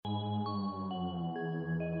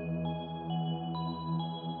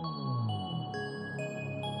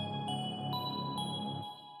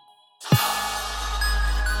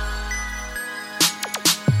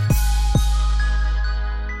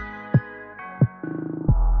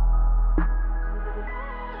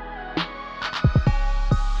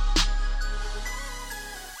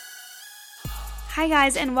Hi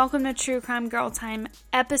guys, and welcome to True Crime Girl Time,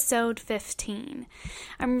 episode 15.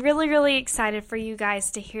 I'm really excited for you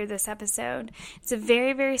guys to hear this episode. It's a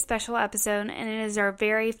very special episode, and it is our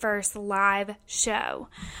very first live show.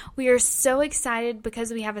 We are so excited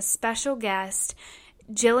because we have a special guest,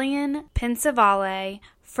 Gillian Pensavalle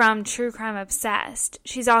from True Crime Obsessed.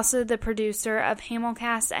 She's also the producer of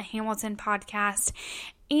Hamilcast, a Hamilton podcast,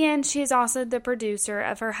 and she is also the producer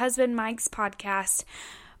of her husband Mike's podcast,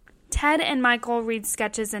 Ted and Michael Read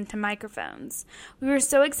Sketches into Microphones. We were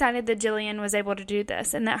so excited that Gillian was able to do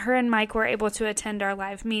this and that her and Mike were able to attend our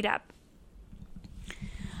live meetup.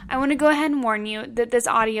 I want to go ahead and warn you that this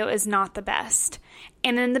audio is not the best.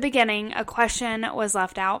 And in the beginning, a question was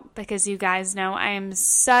left out because you guys know I am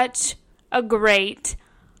such a great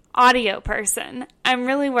audio person. I'm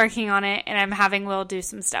really working on it, and I'm having Will do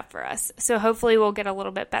some stuff for us. So hopefully we'll get a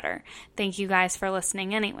little bit better. Thank you guys for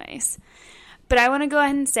listening anyways. But I want to go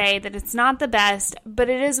ahead and say that it's not the best, but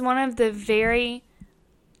it is one of the very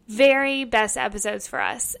best episodes for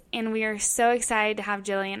us, and we are so excited to have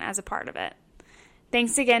Gillian as a part of it.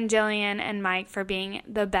 Thanks again, Gillian and Mike, for being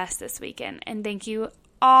the best this weekend, and thank you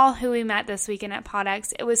all who we met this weekend at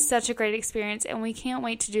PodX. It was such a great experience, and we can't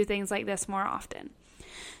wait to do things like this more often.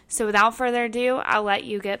 So without further ado, I'll let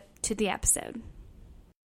you get to the episode.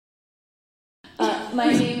 My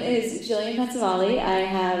name is Gillian Pensavalle. I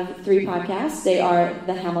have 3 podcasts. They are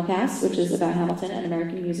the Hamilcast, which is about Hamilton, an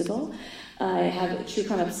American musical. I have True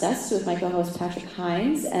Crime Obsessed with my co-host Patrick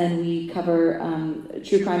Hines, and we cover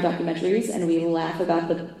true crime documentaries, and we laugh about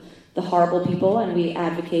the horrible people, and we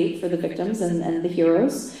advocate for the victims and the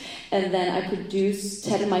heroes. And then I produce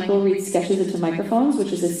Ted and Michael Read Sketches into Microphones,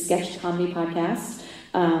 which is a sketch comedy podcast.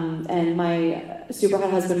 And my super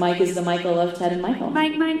hot husband Mike is the Michael of Ted and Michael.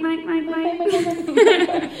 Mike.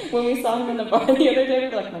 When we saw him in the bar the other day,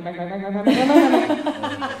 we were like,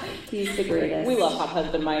 Mike. He's the greatest. We love hot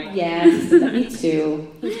husband Mike. Yeah, me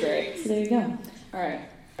too. He's great. So there you go. All right.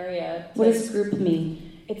 What does group mean?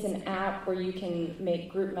 It's an app where you can make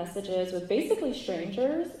group messages with basically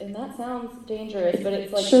strangers, and that sounds dangerous, but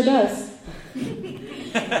it's like... Sure does.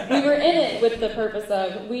 We were in it with the purpose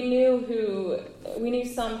of, we knew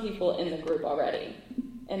some people in the group already,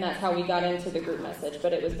 and that's how we got into the group message,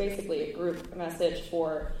 but it was basically a group message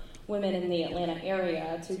for women in the Atlanta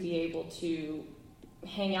area to be able to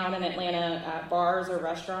hang out in Atlanta at bars or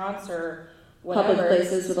restaurants or whatever. Public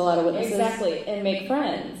places with a lot of witnesses. Exactly, and make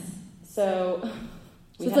friends. So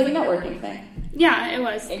it's like a networking thing. Yeah, it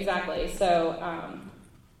was. Exactly. So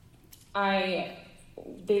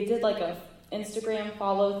they did like a Instagram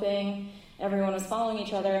follow thing. Everyone was following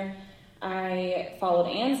each other. I followed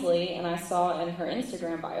Ansley, and I saw in her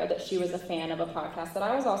Instagram bio that she was a fan of a podcast that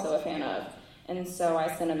I was also a fan of. And so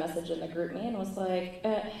I sent a message in the group me and was like,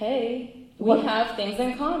 hey, we have things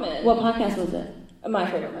in common. What podcast was it? My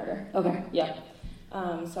Favorite Murder. Okay. Yeah.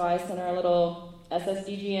 So I sent her a little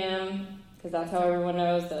SSDGM, because that's how everyone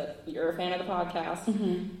knows that you're a fan of the podcast.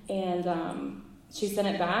 Mm-hmm. And she sent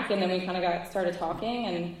it back, and then we kind of started talking,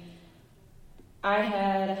 and I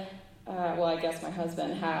had, I guess my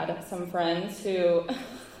husband had some friends who...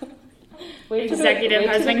 Executive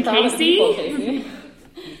husband Casey?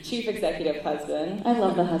 Chief executive husband. I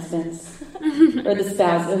love the husbands. Or the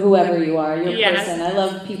spouse, or whoever you are, your person. I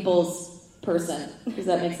love people's person. Does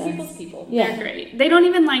that make sense? People's people. Yeah. They're great. They don't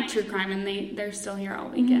even like true crime, and they're still here all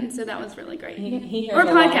weekend, mm-hmm. So that was really great. He or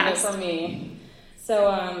podcast for me.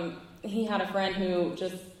 So he had a friend who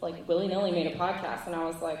just like willy-nilly made a podcast, and I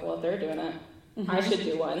was like, well, if they're doing it, mm-hmm. I should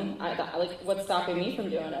do one. What's stopping me from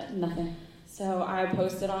doing it? Nothing. So I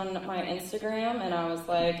posted on my Instagram, and I was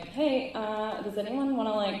like, hey, does anyone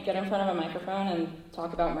want to get in front of a microphone and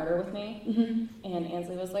talk about murder with me? Mm-hmm. And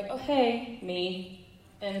Ansley was like, oh, hey, me.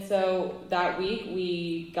 And so that week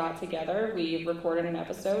we got together, we recorded an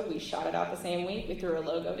episode, we shot it out the same week, we threw a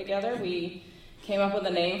logo together, we came up with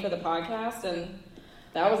a name for the podcast, and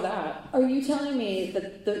that was that. Are you telling me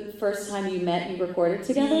that the first time you met, you recorded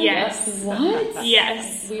together? Yes. What?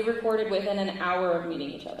 Yes. We recorded within an hour of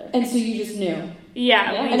meeting each other. And so you just knew?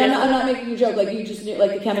 Yeah. And I'm not making you joke, you just knew,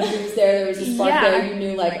 the chemistry was there was a spark there, you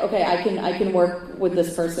knew, okay, I can work with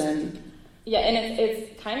this person. Yeah, and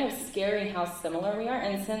it's kind of scary how similar we are,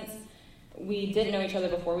 and since we didn't know each other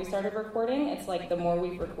before we started recording, it's the more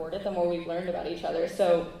we've recorded, the more we've learned about each other.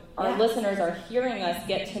 So our listeners are hearing us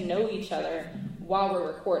get to know each other while we're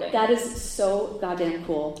recording. That is so goddamn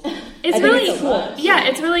cool. It's really cool. Yeah,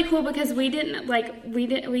 it's really cool because we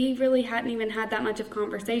really hadn't even had that much of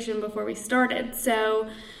conversation before we started. So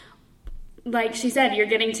like she said, I'm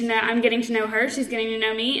getting to know her, she's getting to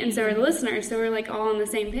know me, and so are the listeners. So we're all on the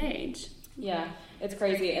same page. Yeah, It's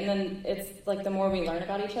crazy. And then it's like the more we learn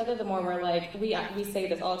about each other, the more we're like, we say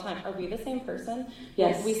this all the time. Are we the same person?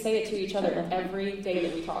 Yes. Well, we say it to each other every day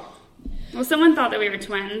that we talk. Well, someone thought that we were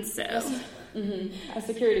twins, so. Mm-hmm. A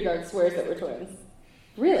security guard swears that we're twins.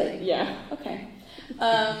 Really? Yeah. Okay.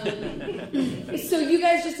 So you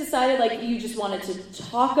guys just decided, like, you just wanted to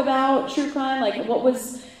talk about true crime? Like, what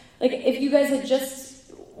was, like, if you guys had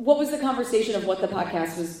just, what was the conversation of what the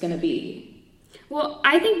podcast was going to be? Well,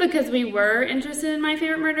 I think because we were interested in My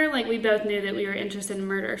Favorite Murder, like, we both knew that we were interested in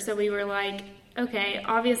murder. So we were like, okay,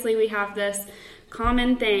 obviously we have this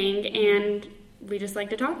common thing, and we just like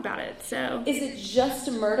to talk about it, so. Is it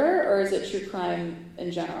just murder, or is it true crime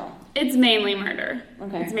in general? It's mainly murder.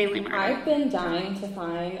 Okay. It's mainly murder. I've been dying to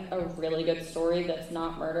find a really good story that's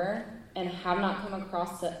not murder, and have not come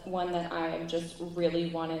across one that I just really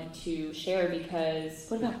wanted to share because...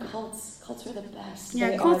 What about cults? Cults are the best.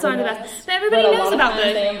 Yeah, cults are the best. But everybody knows about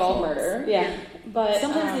them. They involve murder. Yeah. But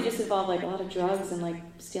sometimes they just involve, like, a lot of drugs and, like,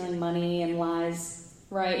 stealing money and lies.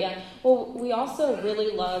 Right, yeah. Well, we also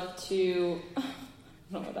really love to... I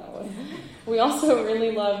don't know what that was. We also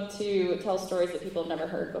really love to tell stories that people have never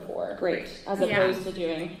heard before. Great. As opposed to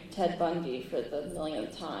doing Ted Bundy for the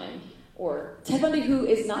millionth time. Or Ted Bundy, who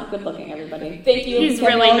is not good looking, everybody. Thank you. He's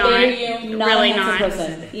really not. Not Really a handsome not.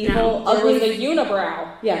 person. Evil, Or ugly. with a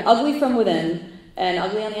unibrow. Yeah, ugly from within and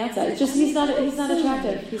ugly on the outside. It's just he's not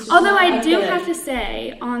attractive. He's just Although not, I do feel have it. to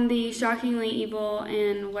say, on the Shockingly Evil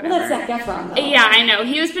and whatever. Well, that's Zac Efron, though. Yeah, I know.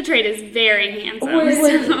 He was portrayed as very handsome.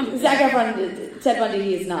 With Zac Efron, Ted Bundy,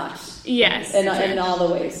 he is not. Yes. In all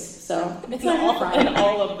the ways. So It's in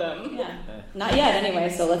all of them. Yeah. Not yet, anyway.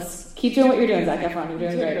 So let's keep doing what you're doing, Zac Efron. You're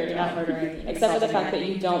doing great. You're not murdering. Except for the fact that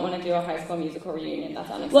you don't want to do a High School Musical reunion. That's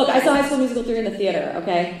unacceptable. Look, I saw High School Musical 3 in the theater.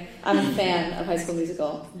 Okay, I'm a fan of High School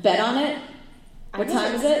Musical. Bet on it. What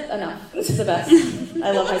time is it? Enough. This is the best.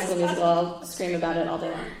 I love High School Musical. I'll scream about it all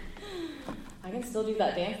day long. I can still do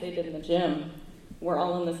that dance they did in the gym. We're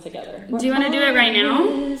all in this together. Do you want to do it right now?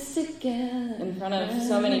 In front of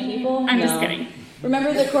so many people? I'm No. just kidding.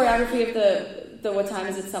 Remember the choreography of the What Time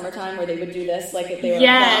Is It Summertime, where they would do this like if they were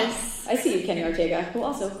Yes. I see you, Kenny Ortega, who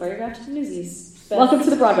also choreographed the Newsies. Welcome to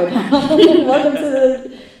the Broadway panel. Welcome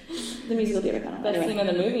to the musical theater panel. Best Anyway. scene in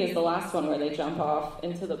the movie is the last one where they jump off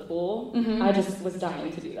into the pool. Mm-hmm. I just was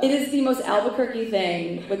dying to do that. It is the most Albuquerque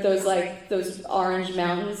thing with those orange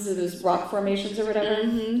mountains, or those rock formations or whatever.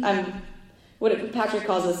 Mm-hmm. What Patrick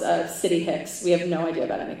calls us city hicks. We have no idea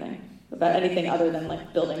about anything other than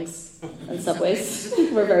like buildings and subways.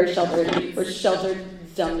 We're very sheltered. We're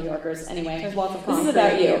sheltered, dumb New Yorkers. Anyway, There's lots of this is concrete.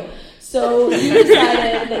 about you. So you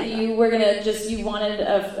decided that you were gonna you wanted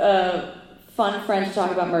a fun friend to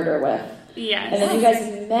talk about murder with. Yes. And then you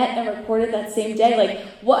guys met and recorded that same day. Like,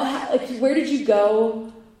 where did you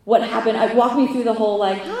go? What happened? Walk me through the whole,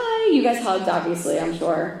 like, hi. You guys hugged, obviously, I'm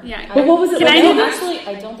sure. Yeah. But what was it Can like? I do this? Actually,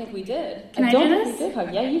 I don't think we did. Can I don't do think this? we did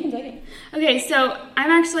hug. Yeah, you can take it. Okay, so I'm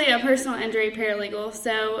actually a personal injury paralegal,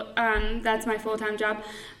 so that's my full-time job.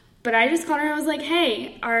 But I just called her and I was like,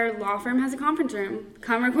 hey, our law firm has a conference room.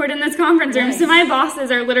 Come record in this conference room. Nice. So my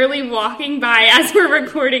bosses are literally walking by as we're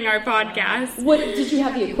recording our podcast. What did you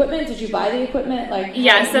have the equipment? Did you buy the equipment? Like,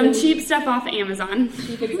 Yeah, some cheap stuff off Amazon.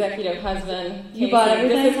 Chief executive husband. You Casey, bought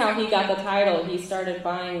everything? This is how he got the title. He started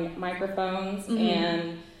buying microphones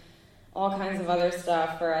and all kinds of other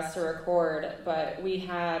stuff for us to record. But we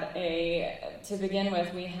had to begin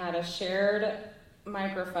with, we had a shared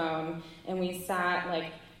microphone, and we sat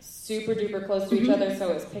like super duper close to each other, so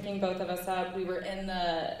it was picking both of us up. We were in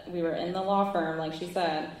the law firm, like she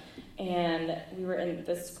said, and we were in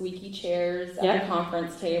the squeaky chairs at the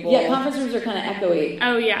conference table. Yeah, conference rooms are kind of echoey.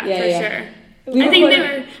 Oh yeah, for sure. We I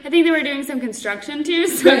think they were doing some construction too,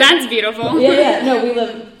 so that's beautiful. Yeah. No, we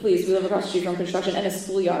live across the street from construction and a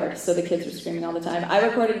schoolyard, so the kids were screaming all the time. I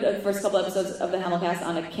recorded the first couple episodes of the Hamilcast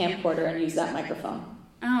on a camcorder and used that microphone.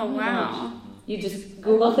 Oh wow. You just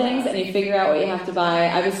Google things and you figure out what you have to buy.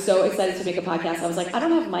 I was so excited to make a podcast. I was like, I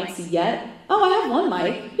don't have mics yet. Oh, I have one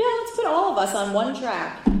mic. Yeah, let's put all of us on one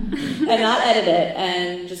track and not edit it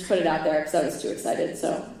and just put it out there because I was too excited.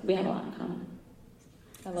 So we have a lot in common.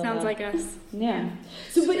 I love Sounds that. like us. Yeah.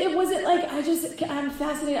 So, but it wasn't like, I'm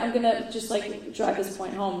fascinated. I'm going to just like drive this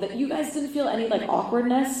point home that you guys didn't feel any like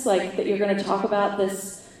awkwardness, like that you're going to talk about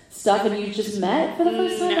this stuff and you just met for the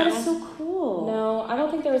first time. That is so cool. No, I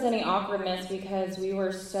don't think there was any awkwardness because we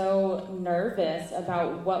were so nervous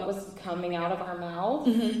about what was coming out of our mouth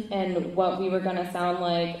and what we were going to sound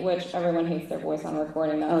like, which everyone hates their voice on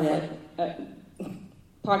recording. That's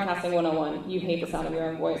podcasting 101. You hate the sound of your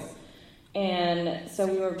own voice. And so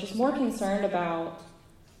we were just more concerned about,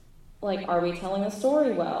 like, are we telling the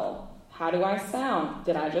story well? how do I sound?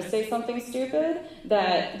 Did I just say something stupid?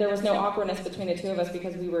 That there was no awkwardness between the two of us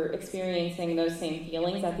because we were experiencing those same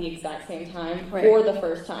feelings at the exact same time for the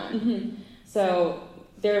first time. Mm-hmm. So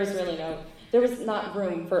there was not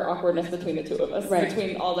room for awkwardness between the two of us,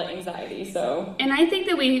 between all the anxiety. So, and I think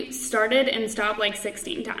that we started and stopped like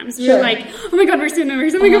 16 times. We were like, oh my god, we're so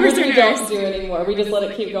nervous. Oh my god, we're so nervous. We don't do it anymore. We just let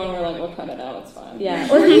it keep going. We're like, we'll cut it out. It's fine.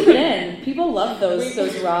 Yeah, or keep it in. People love those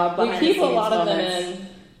raw behind the scenes. We keep a lot of them in.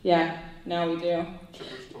 Yeah. Now we do.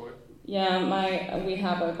 Yeah, we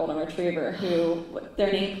have a golden retriever who,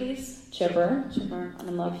 their name, please? Chipper. I'm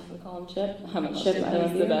in love. We call him Chip. I'm in love. Chip, I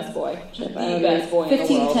love He's the best boy. Chip, the best boy in the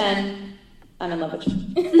world. 1510. I'm in love with Chip.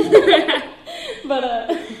 But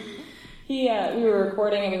we were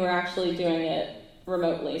recording and we were actually doing it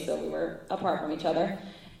remotely, so we were apart from each other.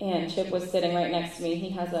 And Chip was sitting right next to me. He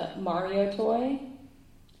has a Mario toy.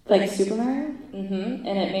 Like Super Mario? Mm-hmm.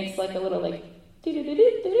 And it makes like a little like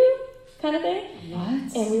do-do-do-do-do-do kind of thing.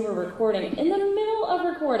 What? And we were recording. In the middle of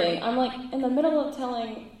recording, I'm like in the middle of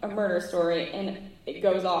telling a murder story, and it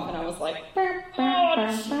goes off, and I was like, oh,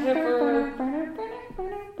 Chipper.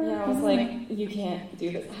 Yeah, I was like, you can't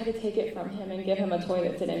do this. I had to take it from him and give him a toy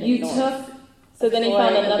that didn't make noise. So then he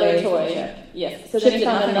found another toy. Yes. So then he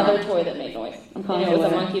found another toy that made noise. I'm calling it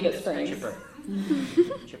was a monkey that screams.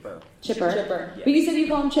 Chipper. But you said you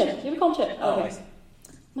call him Chip. You would call him Chip. Okay.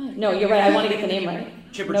 No, you're right. I want to get the name right.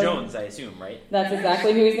 Chipper Jones, I assume, right? That's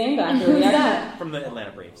exactly who he's named after. Who's that? From the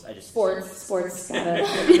Atlanta Braves. Sports. Got it.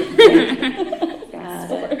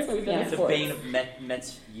 It's the bane of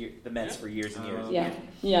the Mets for years and years.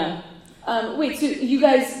 Yeah. Wait, so you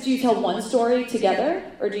guys, do you tell one story together,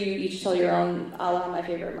 or do you each tell your own, a la My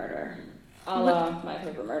Favorite Murder? A la My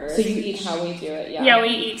Favorite Murder. So you each, how we do it, yeah. Yeah, we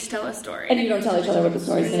each tell a story. And you don't tell each other what the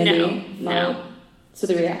story's going to be? No. So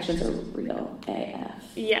the reactions are real AF.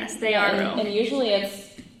 Yes, they are real. And usually it's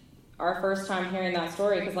our first time hearing that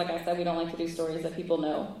story, because like I said, we don't like to do stories that people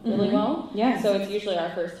know really well. Yeah. So it's usually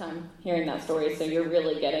our first time hearing that story, so you're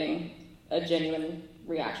really getting a genuine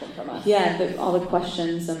reaction from us. Yeah, all the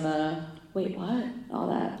questions and the, wait, what? All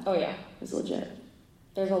that. Oh, yeah. Was legit.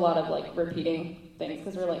 There's a lot of, like, repeating things,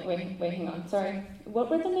 because we're like, wait, hang on, sorry. What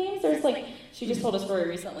were the names? There's, like, she just told a story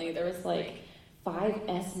recently. There was, like, 5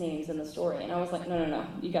 S names in the story, and I was like, no,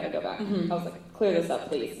 you gotta go back. I was like, clear this up,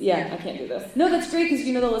 please. Yeah. I can't do this. No, that's great, because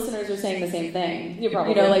the listeners are saying the same thing. You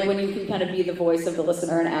probably. Like when you can kind of be the voice of the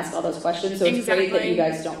listener and ask all those questions, so it's great that you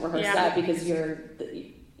guys don't rehearse that, because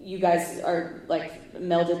you guys are, like,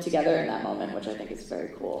 melded together in that moment, which I think is very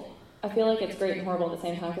cool. I feel like it's great and horrible at the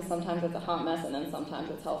same time, because sometimes it's a hot mess and then sometimes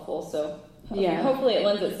it's helpful. So hopefully it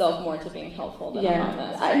lends itself more to being helpful than a hot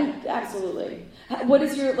mess. Absolutely. What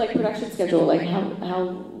is your production schedule? Like how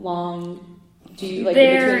long do you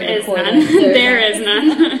There is none. There is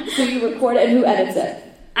none. So you record it, and who edits it?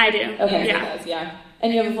 I do. Okay. Yeah.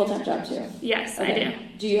 And you have a full-time job too? Yes, okay. I do.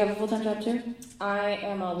 Do you have a full-time job too? I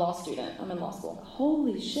am a law student. I'm in law school.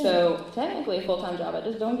 Holy shit. So technically a full-time job. I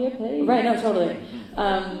just don't get paid. Right, no, totally.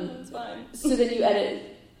 It's fine. So then you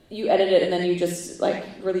edit it, and then you just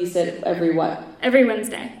release it every what? Every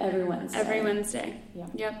Wednesday. Every Wednesday. Every Wednesday. Yeah.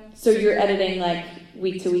 Yep. So you're editing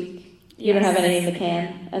week to week? You don't have any in the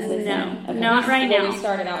can, as they say? No, okay. not right now. We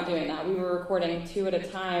started out doing that. We were recording 2 at a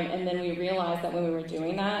time, and then we realized that when we were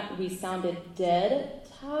doing that, we sounded dead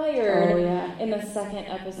tired in the second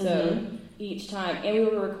episode each time. And we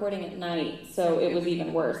were recording at night, so it was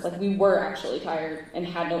even worse. Like, we were actually tired and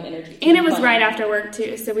had no energy. And it was right after work,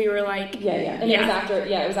 too, so we were like... And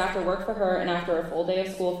it was after work for her and after a full day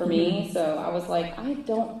of school for me, so I was like, I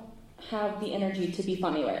don't have the energy to be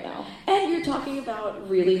funny right now. And you're talking about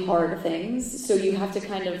really hard things, so you have to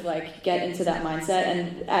kind of get into that mindset,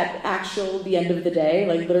 and at the end of the day,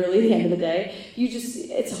 literally the end of the day,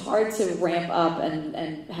 it's hard to ramp up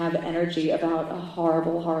and have energy about a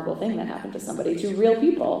horrible thing that happened to somebody, to real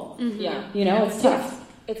people. Yeah. It's tough.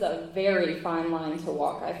 It's a very fine line to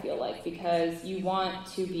walk, I feel like, because you want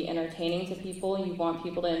to be entertaining to people, you want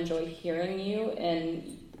people to enjoy hearing you,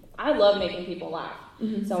 and I love making people laugh.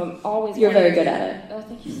 So I'm always... You're very good at it. Oh,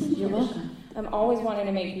 thank you so much. You're welcome. I'm always wanting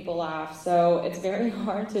to make people laugh, so it's very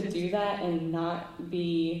hard to do that and not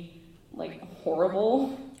be,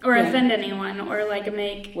 horrible. Or offend anyone, or,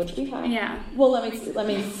 make... Which we have. Yeah. Well, let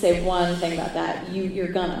me say one thing about that. You're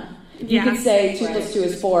gonna. You Yeah. could say 2 + 2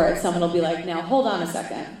 is 4, and someone will be like, now, hold on a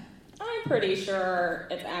second. I'm pretty sure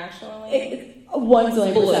it's actually... 1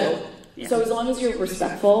 zillion%. Yeah. So as long as you're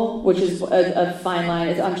respectful, which is a fine line,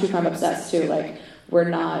 it's on True Crime Obsessed too. We're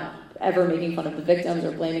not ever making fun of the victims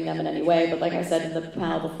or blaming them in any way. But like I said in the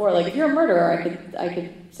panel before, like if you're a murderer, I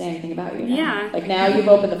could say anything about you now. Yeah. Like now you've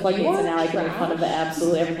opened the floodgates, and now I can make fun of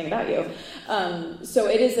absolutely everything about you. So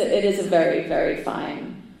it is a very, very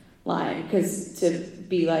fine line, because to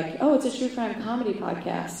be like, oh, it's a true crime comedy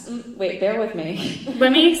podcast. Wait, bear with me.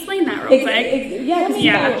 Let me explain that real quick.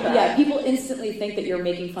 Yeah, people instantly think that you're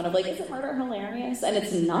making fun of, like, isn't murder hilarious? And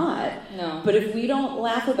it's not. No. But if we don't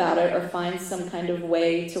laugh about it or find some kind of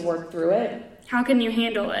way to work through it, how can you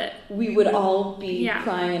handle it? We would all be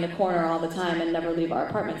crying in a corner all the time and never leave our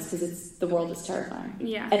apartments, because the world is terrifying.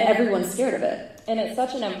 Yeah. And everyone's scared of it. And it's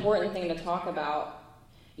such an important thing to talk about.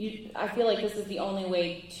 I feel like this is the only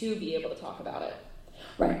way to be able to talk about it.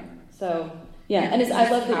 Right. So, yeah, and I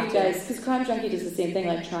love that you guys, because Crime Junkie does the same thing,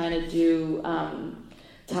 like trying to do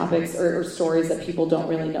topics or stories that people don't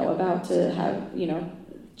really know about, to have,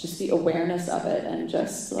 just the awareness of it, and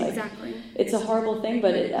just like, exactly. It's a horrible thing,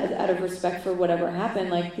 but out of respect for whatever happened,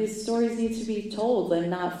 like, these stories need to be told and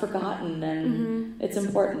not forgotten, and it's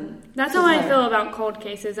important. That's how I feel about cold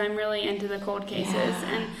cases. I'm really into the cold cases,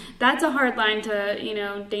 and that's a hard line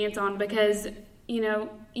to, dance on, because,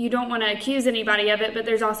 you don't want to accuse anybody of it, but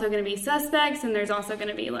there's also going to be suspects, and there's also going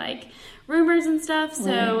to be, like, rumors and stuff,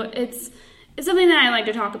 so it's something that I like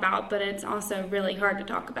to talk about, but it's also really hard to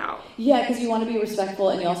talk about. Yeah, because you want to be respectful,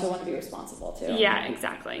 and you also want to be responsible, too. Yeah,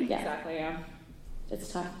 exactly. Yeah. Exactly, yeah.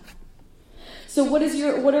 It's tough. So what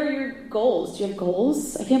are your goals? Do you have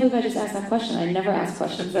goals? I can't believe I just asked that question. I never ask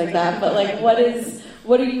questions like that, but, like, what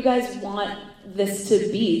do you guys want this to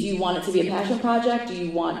be? Do you want it to be a passion project? Do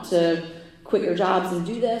you want to quit your jobs and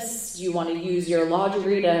do this? Do you want to use your law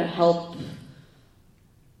degree to help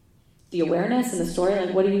the awareness and the story?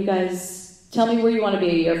 Like, what do you guys... Tell me where you want to be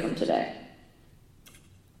a year from today.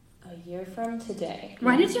 A year from today.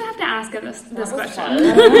 Why did you have to ask us this question?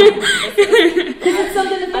 Because it's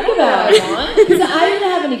something to think about. Because I didn't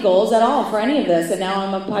have any goals at all for any of this, and now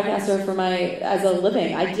I'm a podcaster as a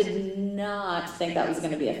living. I did not think that was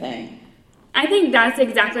going to be a thing. I think that's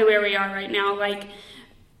exactly where we are right now. Like,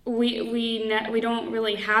 we don't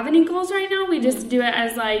really have any goals right now. We just do it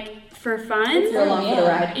as, like, for fun. It's along for the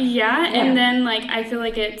ride. Yeah, and then, like, I feel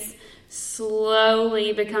like it's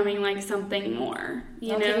slowly becoming, like, something more,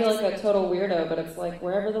 Not to be like a total weirdo, but it's like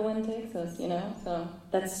wherever the wind takes us, so.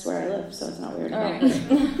 That's where I live, so it's not weird. All right.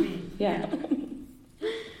 Yeah.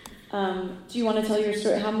 Do you want to tell your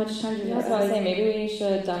story? How much time do you have? I was going to say, maybe we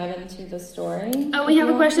should dive into the story. Oh, we have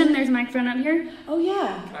a question. There's a microphone up here. Oh,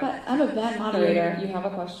 yeah. But I'm a bad moderator. You have a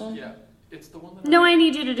question? Yeah. It's the one that No, I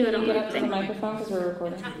need you to do it on Get up to the the microphone because we're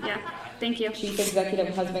recording. Yeah, thank you. Chief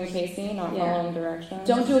Executive Husband Casey, not following directions.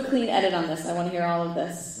 Don't do a clean edit on this. I want to hear all of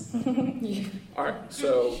this. All right,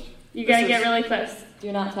 so... You gotta get really close.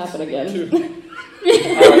 Do not tap it again.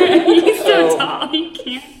 He's so tall, you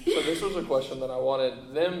can't. So this was a question that I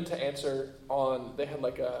wanted them to answer on. They had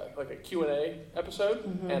like a Q&A episode,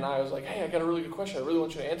 and I was like, hey, I got a really good question. I really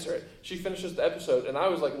want you to answer it. She finishes the episode, and I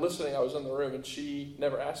was like listening. I was in the room, and she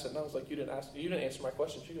never asked it. And I was like, you didn't answer my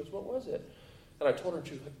question. She goes, what was it? And I told her, and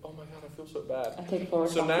she was like, oh my God, I feel so bad. I take full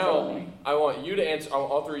So responsibility. now I want you to answer. I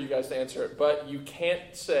want all three of you guys to answer it, but you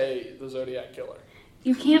can't say the Zodiac Killer.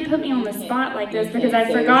 You can't put me on the spot like this because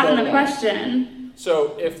I've forgotten the question.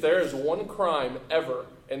 So if there is one crime ever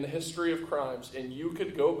in the history of crimes, and you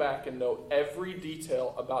could go back and know every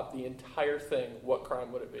detail about the entire thing, what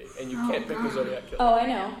crime would it be? And you can't pick the Zodiac Killer. Oh, I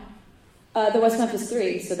know. The West Memphis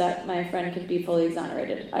 3, so that my friend could be fully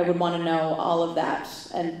exonerated. I would want to know all of that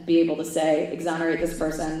and be able to say, exonerate this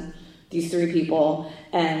person, these three people,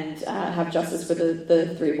 and have justice for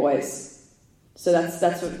the three boys. So that's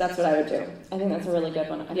what I would do. I think that's a really good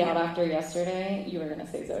one. I thought after yesterday, you were going to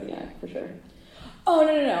say Zodiac, for sure. Oh,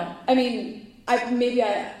 no. I mean, I think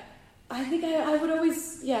I would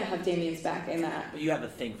always, have Damien's back in that. But you have a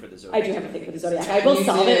thing for the Zodiac. I do have a thing for the Zodiac. I will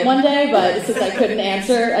solve it one day, but since I couldn't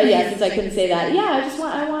answer, since I couldn't say that,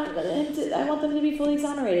 I want them to be fully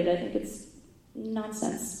exonerated. I think it's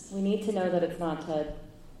nonsense. We need to know that it's not Ted.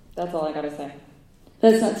 That's all I got to say.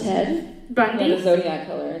 That's not Ted? Bundy? No, the Zodiac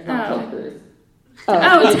Killer is not Ted Cruz.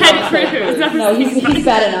 Ted Cruz. No, he's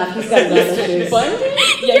bad enough. He's got his own issues. Bundy?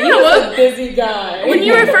 Yeah, he was a busy guy. When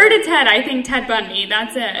you refer to Ted, I think Ted Bundy.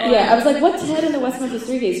 That's it. Yeah, I was like, what Ted in the West Memphis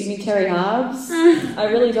 3 case? You mean Terry Hobbs? I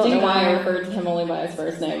really don't know why I referred to him only by his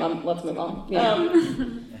first name. Let's move on. Yeah.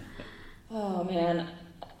 Oh, man.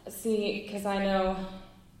 See, because I know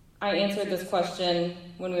I answered this question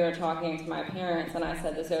when we were talking to my parents, and I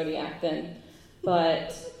said the Zodiac then.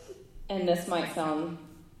 And this might sound...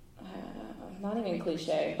 not even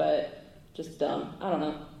cliche, but just dumb. I don't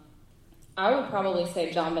know. I would probably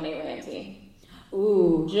say John Benet Ramsey.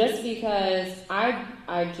 Ooh. Just because I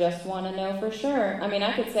just want to know for sure. I mean,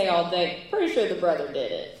 I could say all day, pretty sure the brother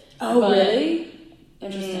did it. Oh, but, really?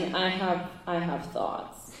 Interesting. I have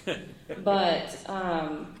thoughts. But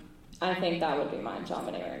I think that would be mine, John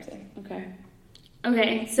Benet Ramsey.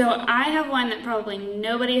 Okay, so I have one that probably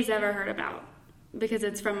nobody has ever heard about because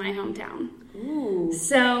it's from my hometown. Ooh.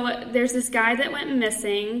 So there's this guy that went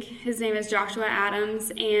missing. His name is Joshua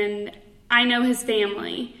Adams, and I know his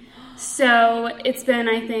family. So it's been,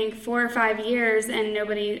 I think, 4 or 5 years, and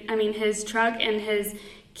his truck and his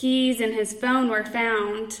keys and his phone were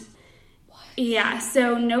found. What? Yeah,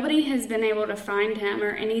 so nobody has been able to find him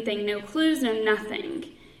or anything. No clues, no nothing.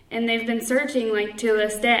 And they've been searching, like, to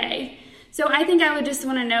this day. So I think I would just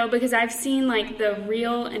want to know, because I've seen, like, the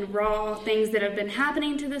real and raw things that have been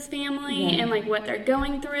happening to this family and, like, what they're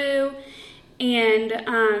going through.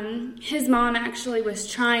 And his mom actually was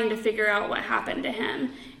trying to figure out what happened to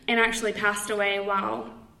him and actually passed away while,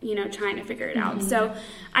 trying to figure it out. So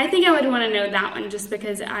I think I would want to know that one just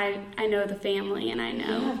because I know the family and I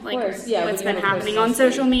know, what's been happening on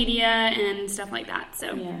social media and stuff like that.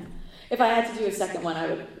 So if I had to do a second one, I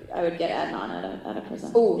would get Adnan at a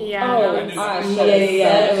prison. Oh, yeah.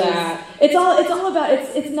 That. It's all about.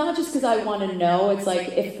 It's not just because I want to know. It's like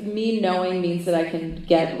if me knowing means that I can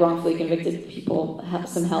get wrongfully convicted people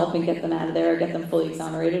some help and get them out of there, or get them fully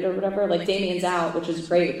exonerated or whatever. Like Damien's out, which is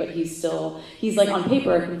great, but he's like on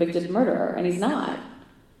paper a convicted murderer, and he's not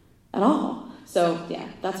at all. So yeah,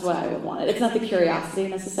 that's what I would want. It's not the curiosity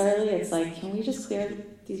necessarily. It's like, can we just clear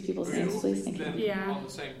these people's names, please? Thank you. Yeah. On the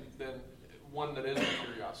same, then one that is a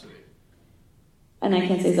curiosity. And I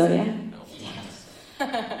can't say Zodiac? No.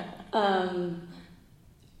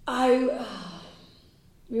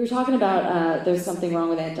 We were talking about there's something wrong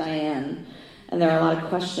with Aunt Diane, and there are a lot of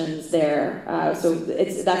questions there. So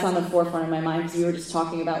that's on the forefront of my mind, because we were just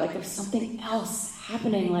talking about, like, there's something else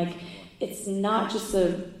happening. Like, it's not just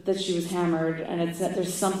that she was hammered, and it's that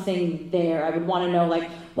there's something there. I would want to know, like,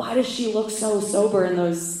 why does she look so sober in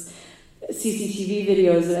those CCTV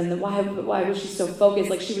videos, and why was she so focused?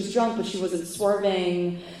 Like, she was drunk, but she wasn't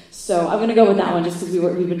swerving. So I'm gonna go with that one just because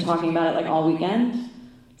we've been talking about it like all weekend.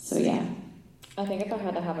 So yeah. I think if I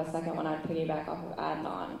had to have a second one, I'd piggyback off of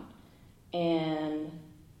Adnan, and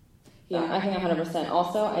I think 100%.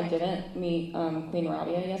 Also, I didn't meet Queen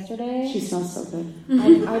Rabia yesterday. She smells so good.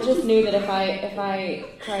 I just knew that if I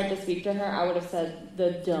tried to speak to her, I would have said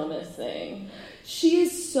the dumbest thing. She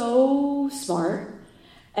is so smart.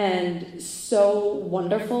 And so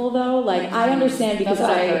wonderful, though. Like, I understand because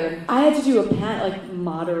I had to do a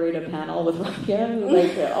moderate a panel with Rabia.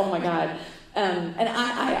 Like, oh my god. And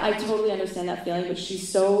I totally understand that feeling, but she's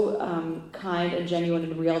so kind and genuine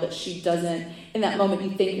and real that she doesn't, in that moment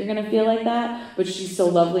you think you're going to feel like that, but she's so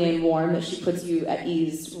lovely and warm that she puts you at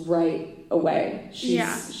ease right away.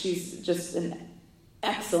 She's just an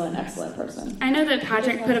excellent person. I know that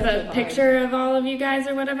Patrick put up a picture of all of you guys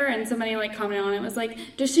or whatever, and somebody commented on it, was like,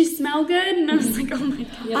 does she smell good? And I was like, oh my god.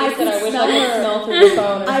 Yeah, I wish I could smell through the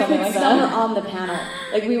phone or I something could like smell that. her on the panel.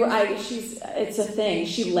 Like it's a thing.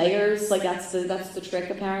 She layers, like that's the trick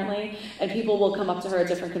apparently. And people will come up to her at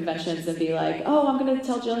different conventions and be like, oh, I'm going to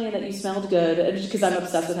tell Gillian that you smelled good, because I'm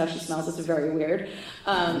obsessed with how she smells. It's very weird.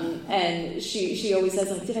 And she always says,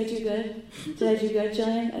 like, did I do good? Did I do good,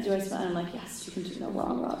 Gillian? Do I smell? And I'm like, yes, you can do no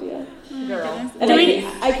wrong, Rabia. Girl. And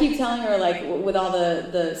I keep telling her, like, with all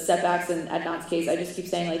the setbacks in Adnan's case, I just keep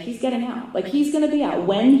saying, like, he's getting out. Like, he's going to be out.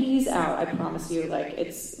 When he's out, I promise you, like,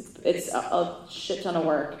 it's a shit ton of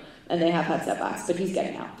work, and they have had setbacks, but he's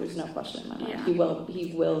getting out. There's no question in my mind. Yeah. He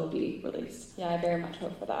will be released. Yeah, I very much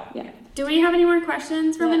hope for that. Yeah. Do we have any more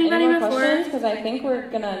questions from anybody any more before? questions? Because I think we're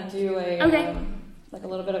going to do a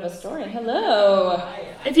little bit of a story. Hello.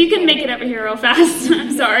 If you can make it over here real fast.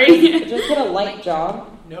 I'm sorry. Just get a light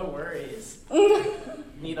job. No worries.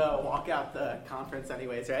 Need to walk out the conference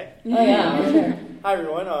anyways, right? Oh, yeah, for sure. Hi,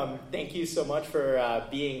 everyone. Thank you so much for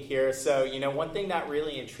being here. So, one thing that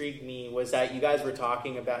really intrigued me was that you guys were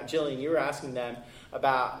talking about, Gillian, you were asking them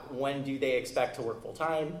about when do they expect to work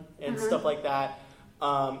full-time and stuff like that.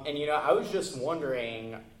 And, I was just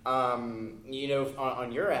wondering, on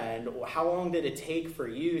your end, how long did it take for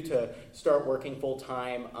you to start working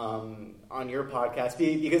full-time on your podcast?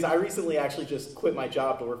 Because I recently actually just quit my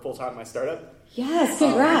job to work full-time at my startup. Yes,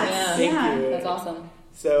 congrats. Thank you. That's awesome.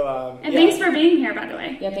 So, and thanks for being here, by the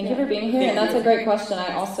way. Yeah, thank you for being here. And that's a great question.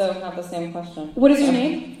 I also have the same question. What is your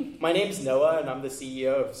name? My name's Noah, and I'm the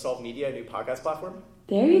CEO of Solve Media, a new podcast platform.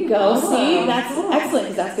 There you go. Oh, see, that's excellent,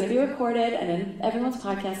 because that's going to be recorded and in everyone's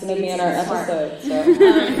podcast. It's going to be in our episode. So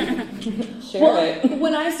share it.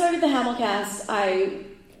 When I started the Hamilcast, I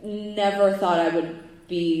never thought I would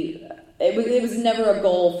be it was never a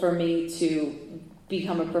goal for me to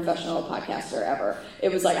become a professional podcaster ever.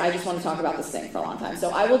 It was like, I just want to talk about this thing for a long time.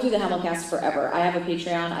 So I will do the Hamilcast forever. I have a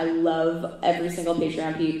Patreon. I love every single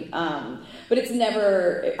Patreon peep. But it's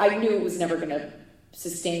never, I knew it was never going to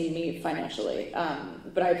sustain me financially.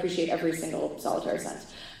 But I appreciate every single solitary cent.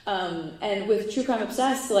 And with True Crime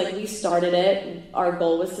Obsessed, like, we started it, our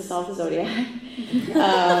goal was to solve the Zodiac.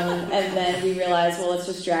 And then we realized, well, let's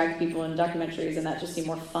just drag people in documentaries, and that just seemed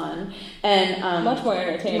more fun. And much more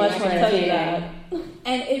entertaining. Much more entertaining.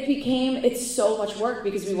 And it's so much work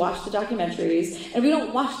because we watch the documentaries, and we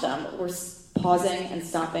don't watch them. We're pausing and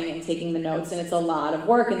stopping and taking the notes, and it's a lot of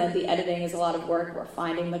work, and then the editing is a lot of work. We're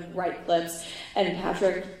finding the right clips. And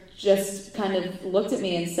Patrick just kind of looked at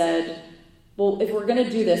me and said, well, if we're going to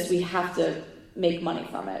do this, we have to make money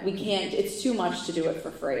from it. We can't, it's too much to do it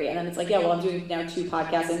for free. And then it's like, yeah, well, I'm doing now 2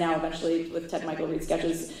 podcasts, and now eventually with Ted Michael Reed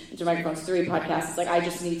Sketches into Microphones 3 podcasts. It's like, I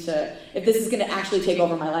just need to, if this is going to actually take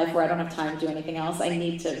over my life where I don't have time to do anything else, I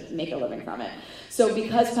need to make a living from it. So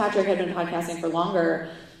because Patrick had been podcasting for longer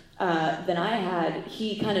than I had,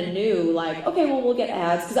 he kind of knew, like, okay, well, we'll get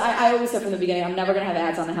ads. Because I always said from the beginning, I'm never going to have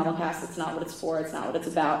ads on the Hamilcast. It's not what it's for. It's not what it's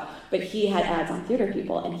about. But he had ads on theater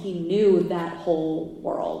people, and he knew that whole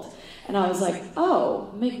world. And I was like,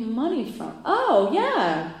 oh, make money from, oh,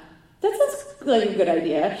 yeah, that sounds like a good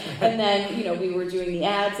idea. And then, you know, we were doing the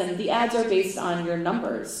ads, and the ads are based on your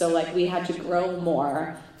numbers. So, like, we had to grow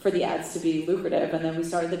more for the ads to be lucrative, and then we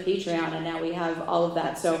started the Patreon, and now we have all of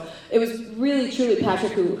that. So it was really, truly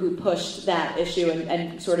Patrick who pushed that issue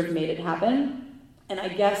and sort of made it happen. And I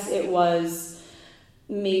guess it was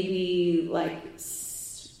maybe like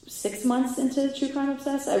 6 months into True Crime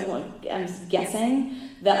Obsessed, I'm guessing,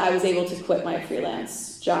 that I was able to quit my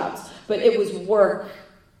freelance jobs. But it was work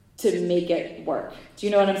to make it work. Do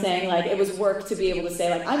you know what I'm saying? Like, it was work to be able to say,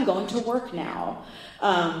 like, I'm going to work now.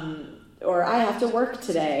 Or I have to work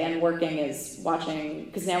today, and working is watching,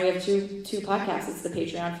 because now we have two podcasts. It's the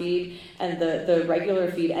Patreon feed and the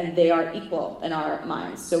regular feed, and they are equal in our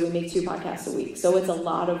minds. So we make 2 podcasts a week. So it's a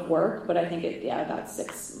lot of work, but I think about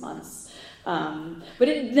 6 months. But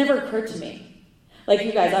it never occurred to me. Like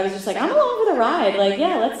you guys, I was just like, I'm along for the ride. Like,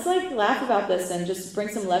 yeah, let's like laugh about this and just bring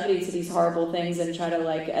some levity to these horrible things and try to,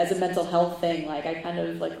 like, as a mental health thing, like, I kind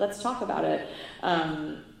of like, let's talk about it.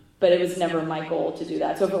 But it was never my goal to do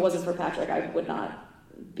that. So if it wasn't for Patrick, I would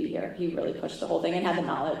not be here. He really pushed the whole thing and had the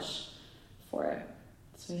knowledge for it.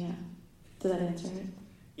 So yeah. Did that answer it?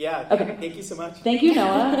 Yeah. Okay. Thank you so much. Thank you,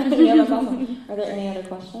 Noah. Yeah, that's awesome. Are there any other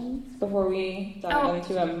questions before we dive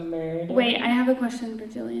into a murder? Wait, I have a question for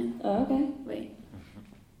Gillian. Oh, okay. Wait.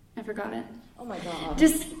 I forgot it. Oh my god.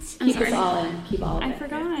 Just keep us all in. Keep all of it.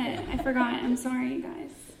 I forgot. I'm sorry, you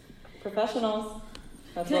guys. Professionals.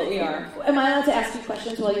 That's what we are. Am I allowed to ask you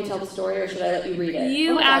questions while you tell the story, or should I let you read it?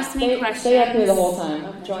 You asked me questions. Stay up here the whole time.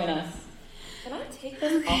 Okay. Join us. Can I take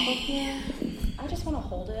this off of here? I just want to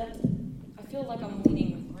hold it. I feel like I'm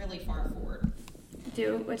leaning really far forward.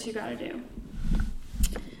 Do what you gotta do.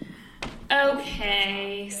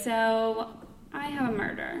 Okay, so I have a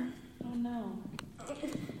murder. Oh no.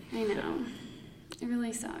 I know. It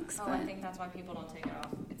really sucks. Oh, but I think that's why people don't take it off.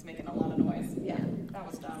 It's making a lot of noise. Yeah. That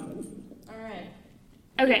was dumb. All right.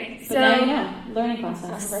 Okay, so learning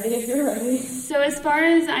process. I'm ready if you're ready. So as far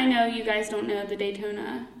as I know, you guys don't know the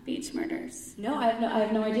Daytona Beach murders. No, I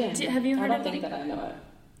have no idea. Have you heard I of don't think them? that I know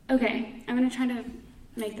it. Okay, I'm gonna try to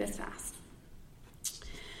make this fast.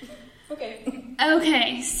 Okay.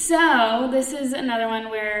 Okay, so this is another one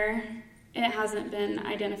where it hasn't been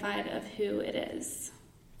identified of who it is.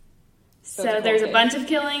 So So there's a bunch of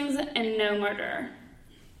killings and no murder.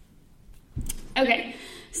 Okay,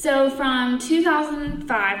 so from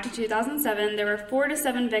 2005 to 2007, there were 4 to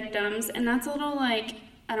 7 victims, and that's a little like,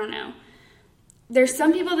 I don't know. There's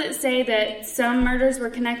some people that say that some murders were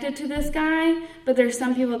connected to this guy, but there's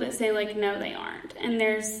some people that say, like, no, they aren't. And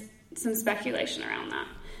there's some speculation around that.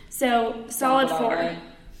 So, solid 4. Right.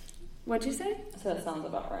 What'd you say? So that sounds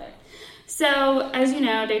about right. So, as you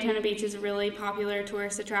know, Daytona Beach is a really popular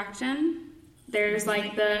tourist attraction. There's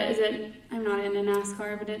like I'm not into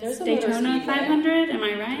NASCAR, but it's Daytona 500. Am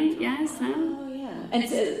I right? Yes? No? Oh, yeah. And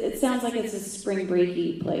it sounds like it's a spring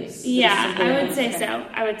breaky place. Yeah, I would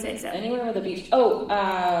say so. Anywhere with a beach. Oh,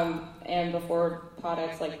 and before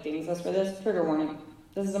PodX like dings us for this, trigger warning.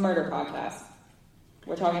 This is a murder podcast.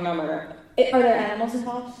 We're talking about murder. Are there animals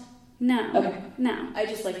involved? No. Okay. No. I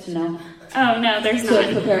just like to know. Oh, no, there's To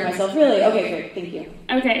not. prepare myself. Really? Okay, great. Thank you.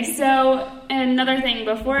 Okay, so another thing,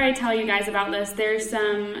 before I tell you guys about this, there's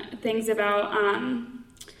some things about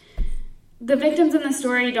the victims in the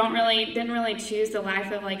story didn't really choose the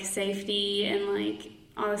life of like safety and like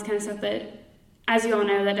all this kind of stuff that as you all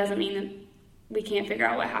know, that doesn't mean that we can't figure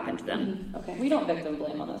out what happened to them. Okay. We don't victim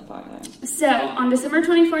blame on this podcast. So, on December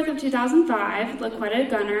 24th of 2005, LaQuetta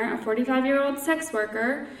Gunner, a 45-year-old sex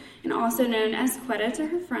worker, and also known as Quetta to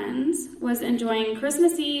her friends, was enjoying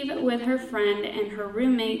Christmas Eve with her friend and her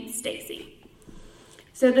roommate, Stacy.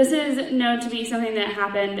 So this is known to be something that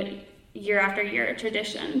happened year after year, a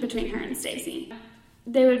tradition between her and Stacy.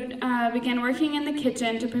 They would begin working in the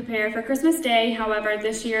kitchen to prepare for Christmas Day. However,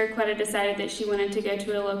 this year, Quetta decided that she wanted to go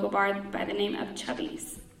to a local bar by the name of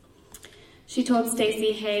Chubby's. She told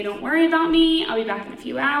Stacy, "Hey, don't worry about me. I'll be back in a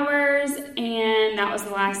few hours." And that was the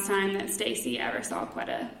last time that Stacy ever saw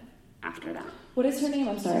Quetta after that. What is her name?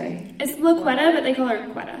 I'm sorry. It's LaQuetta, but they call her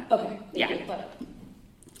Quetta. Okay. Yeah.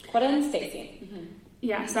 Quetta and Stacy. Mm-hmm.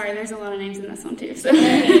 Yeah, sorry, there's a lot of names in this one too. So, I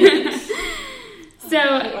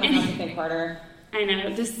have to think harder. I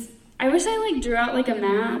know. I wish I drew out a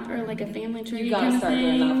map or a family tree. You gotta start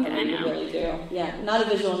doing that. I know. You really do. Yeah, not a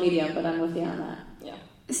visual medium, but I'm with you on that. Yeah.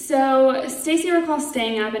 So Stacy recalls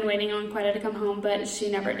staying up and waiting on Quetta to come home, but she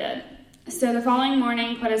never did. So the following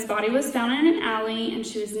morning, Quetta's body was found in an alley, and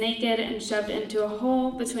she was naked and shoved into a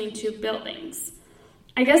hole between two buildings.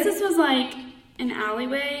 I guess this was an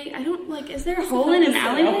alleyway. I don't is there a hole in an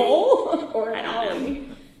alleyway? A hole or an alley?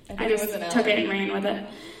 I just took it and ran with it.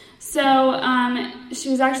 So she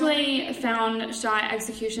was actually found shot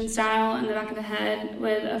execution style in the back of the head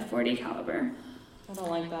with a .40 caliber. I don't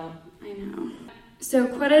like that. I know. So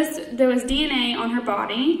there was DNA on her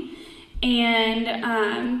body, and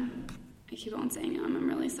I keep on saying I'm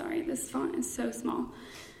really sorry. This font is so small,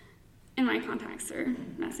 and my contacts are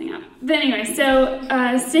messing up. But anyway, so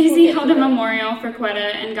Stacy held a memorial for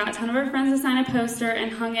Quetta and got a ton of her friends to sign a poster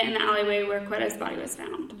and hung it in the alleyway where Quetta's body was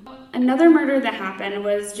found. Another murder that happened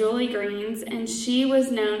was Julie Green's, and she was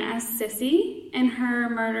known as Sissy, and her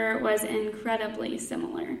murder was incredibly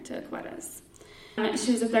similar to Quetta's.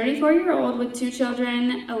 She was a 34-year-old with two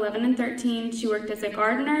children, 11 and 13. She worked as a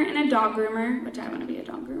gardener and a dog groomer, which I want to be a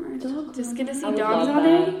dog groomer. Just get to see dogs all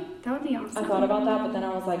day. That would be awesome. I thought about that, but then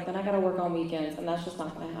I was like, then I gotta work on weekends, and that's just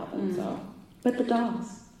not gonna happen. So, But the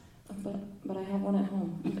dogs. But I have one at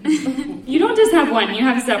home. You don't just have one; you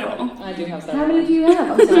have several. I do have several. How many do you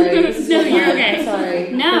have? I'm sorry. This is No, fun. you're okay. I'm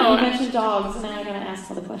sorry. No. You mentioned dogs, and now I gotta ask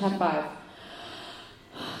how the have 5.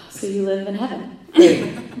 So you live in heaven.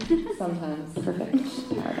 Great. Sometimes. Perfect.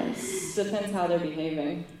 Paradise. Depends how they're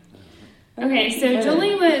behaving. Okay, so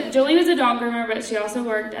Julie was a dog groomer, but she also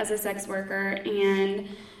worked as a sex worker. And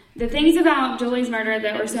the things about Julie's murder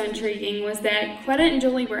that were so intriguing was that Quetta and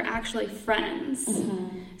Julie were actually friends.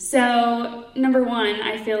 Mm-hmm. So, number one,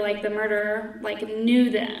 I feel like the murderer knew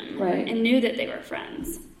them, right, and knew that they were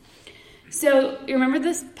friends. So, you remember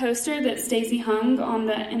this poster that Stacy hung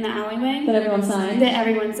in the alleyway? That everyone signed? That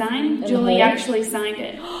everyone signed? Julie actually signed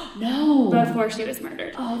it. No! Before she was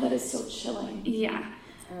murdered. Oh, that is so chilling. Yeah.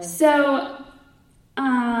 So,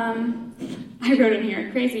 I wrote in here,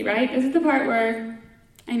 crazy, right? This is the part where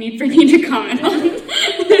I need for you to comment on.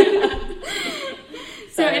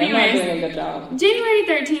 So anyways, I'm not doing a good job. January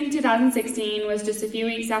 13, 2016 was just a few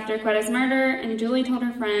weeks after Quetta's murder, and Julie told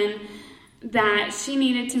her friend that she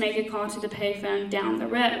needed to make a call to the payphone down the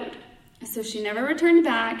road. So she never returned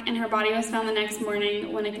back, and her body was found the next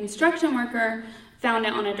morning when a construction worker found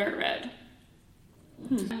it on a dirt road.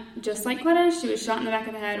 Just like Quetta, she was shot in the back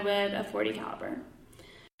of the head with a .40 caliber.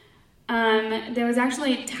 There was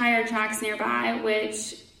actually tire tracks nearby,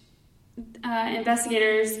 which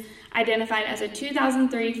investigators identified as a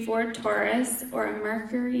 2003 Ford Taurus or a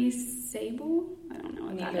Mercury Sable. I don't know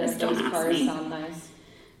what that is. Don't ask cars me. Sound nice.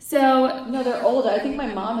 So no, they're old. I think my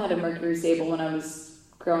mom had a Mercury Sable when I was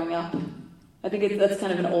growing up. I think that's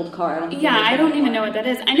kind of an old car. I don't even know what that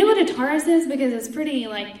is. I know what a Taurus is because it's pretty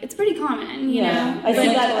common. You know. I see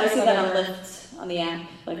that on Lyft on the app.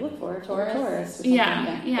 Look for a Taurus. Or something.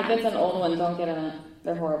 Yeah. If it's an old one, don't get in it.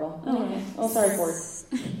 They're horrible. Oh, okay. Oh, sorry, Ford.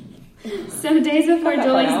 So days before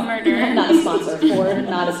Julie's murder. Not a sponsor. Ford,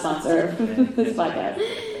 not a sponsor of this podcast.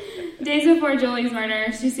 Days before Julie's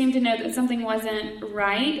murder, she seemed to know that something wasn't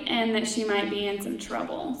right and that she might be in some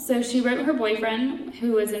trouble. So she wrote her boyfriend,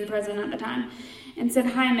 who was in prison at the time, and said,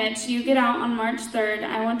 "Hi, Mitch, you get out on March 3rd.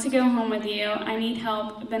 I want to go home with you. I need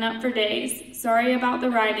help. Been up for days. Sorry about the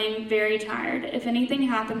riding. Very tired. If anything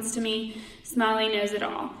happens to me, Smiley knows it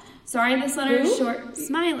all. Sorry this letter is short."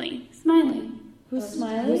 Smiley. Who's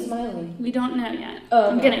Smiley? Who's Smiley? We don't know yet. Oh,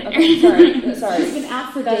 I'm getting there. Okay. Sorry. She's been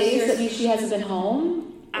out for days. That means she hasn't been home?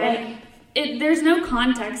 There's no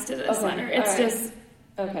context to this letter. It's just...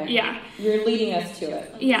 Okay. Yeah. You're leading us to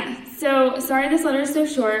it. Yeah. So, sorry this letter is so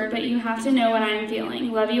short, but you have to know what I am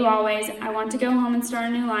feeling. Love you always. I want to go home and start a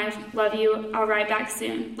new life. Love you. I'll write back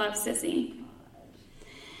soon. Love, Sissy.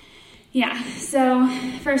 Yeah, so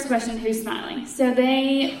first question, who's Smiley? So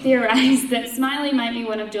they theorized that Smiley might be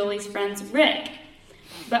one of Julie's friends, Rick.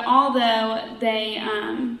 But although they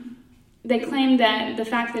claimed that the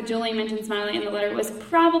fact that Julie mentioned Smiley in the letter was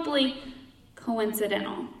probably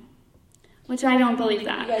coincidental, which I don't believe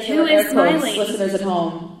that. Who is Smiley? Listeners at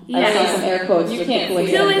home, I saw some air quotes. You can't. Who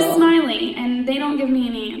is Smiley? And they don't give me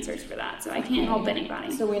any answers for that, so I can't help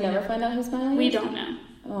anybody. So we never find out who Smiley is? We don't know.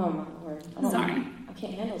 Oh my Lord! Sorry. I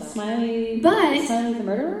can't handle that. Smiley the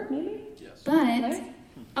murderer, maybe? Yes. But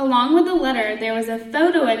along with the letter, there was a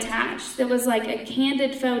photo attached that was like a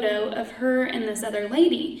candid photo of her and this other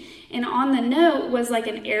lady. And on the note was like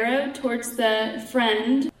an arrow towards the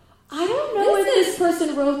friend. I don't know if this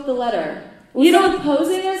person wrote the letter. Was someone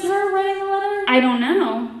posing as her writing the letter? I don't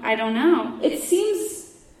know. It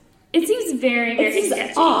seems very, very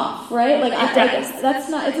sketchy. Off, right? Like it does. That's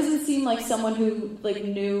not. It doesn't seem like someone who like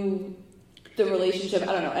knew the relationship. I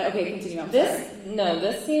don't know. Okay, continue on.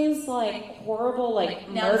 This seems like horrible, like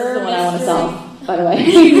Now murder this is the one I want to mystery. solve, by the way.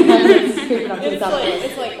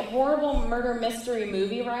 It's like horrible murder mystery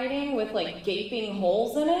movie writing with like gaping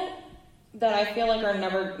holes in it that I feel like are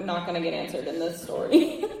not going to get answered in this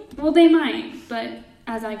story. Well, they might, but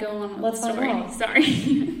as I go along with the story,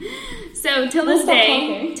 sorry. So till this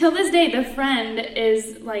day, the friend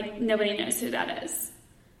is like nobody knows who that is.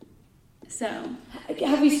 So,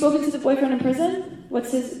 have we spoken to the boyfriend in prison?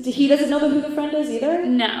 He doesn't know who the friend is either?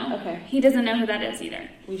 No. Okay. He doesn't know who that is either.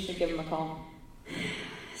 We should give him a call.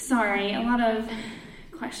 Sorry, a lot of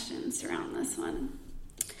questions around this one.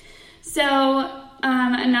 So,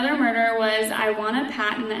 another murder was Iwana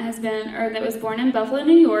Patton that was born in Buffalo,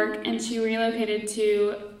 New York, and she relocated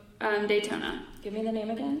to Daytona. Give me the name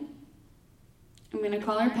again. I'm going to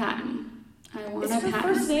call her Patton. Iwana Is her Patton.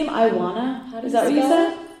 first name Iwana? Is that what you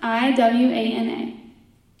said? IWANA.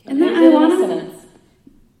 Isn't that Iwana?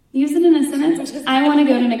 Use it in a sentence. I want to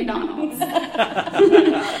go to McDonald's.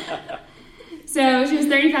 So she was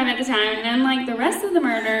 35 at the time, and unlike the rest of the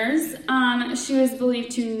murders, she was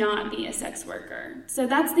believed to not be a sex worker. So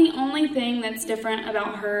that's the only thing that's different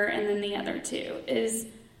about her and then the other two is.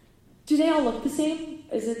 Do they all look the same?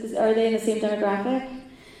 Are they in the same demographic?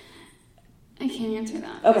 I can't answer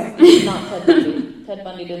that. Okay. Not Ted Bundy. Ted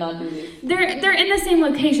Bundy did not do these. They're in the same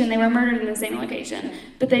location. They were murdered in the same location,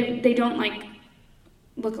 but they don't like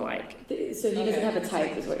look alike. So he doesn't have a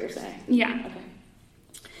type, is what you're saying? Yeah. Okay.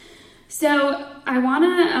 So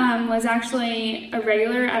Iwana was actually a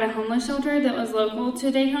regular at a homeless shelter that was local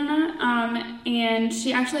to Daytona, and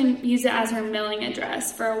she actually used it as her mailing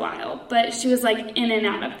address for a while, but she was like in and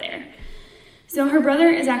out of there. So her brother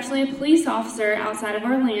is actually a police officer outside of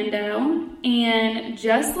Orlando, and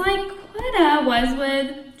just like Quetta was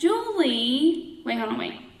with Julie,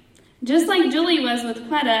 just like Julie was with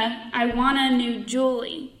Quetta, Iwana knew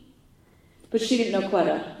Julie. But she didn't know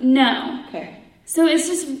Quetta? No. Okay. So it's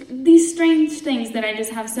just these strange things that I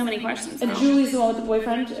just have so many questions about. And Julie's the one with the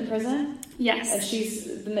boyfriend in prison? Yes. And she's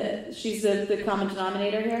the common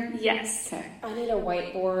denominator here? Yes. Okay. I need a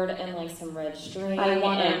whiteboard and like some red string. I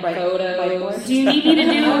want and a photos. whiteboard. Do you need me to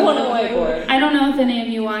do? I want a whiteboard. I don't know if any of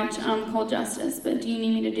you watch Cold Justice, but do you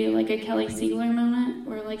need me to do like a Kelly Siegler moment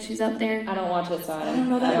where like she's up there? I don't watch it, so I don't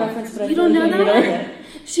know that reference, but I You feel don't like know maybe that?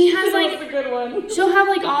 She has That's a good one. she'll have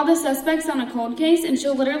like all the suspects on a cold case, and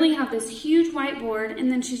she'll literally have this huge whiteboard,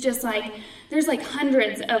 and then she's just like, there's like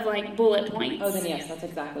hundreds of like bullet points. Oh, then yes, that's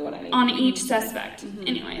exactly what I need. On each suspect. Mm-hmm.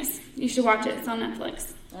 Anyways, you should watch it. It's on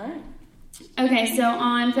Netflix. All right. Okay, so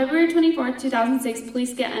on February 24th, 2006,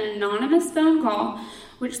 police get an anonymous phone call,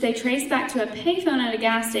 which they trace back to a payphone at a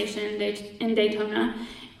gas station in Daytona.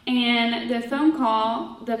 And the phone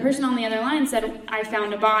call, the person on the other line said, I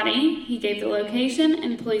found a body. He gave the location,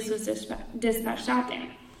 and police was dispatched out there.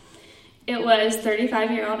 It was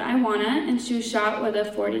 35-year-old Iwana, and she was shot with a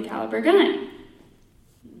 .40 caliber gun.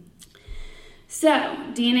 So,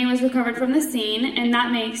 DNA was recovered from the scene, and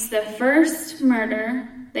that makes the first murder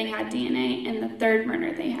they had DNA, and the third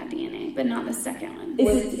murder they had DNA, but not the second one.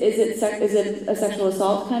 Is it a sexual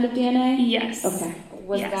assault kind of DNA? Yes. Okay.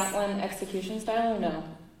 Was that one execution style or no?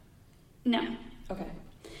 No. Okay.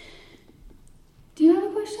 Do you have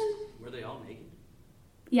a question? Were they all naked?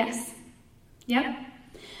 Yes. Yep.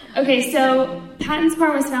 Okay, so Patton's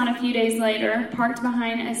car was found a few days later, parked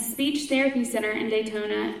behind a speech therapy center in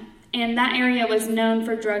Daytona, and that area was known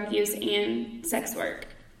for drug use and sex work.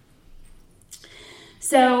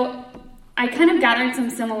 So I kind of gathered some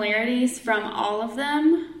similarities from all of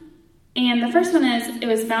them, and the first one is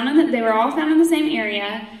they were all found in the same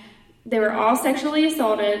area. They were all sexually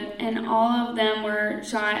assaulted, and all of them were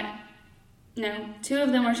shot. No, 2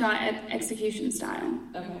 of them were shot at execution style.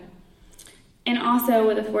 Okay. and also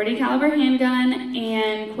with a .40 caliber handgun,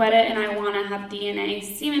 and Quetta and Iwana have DNA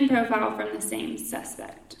semen profile from the same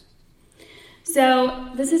suspect. So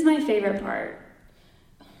this is my favorite part.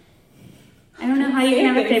 I don't know how you can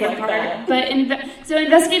have a favorite part, but so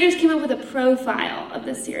investigators came up with a profile of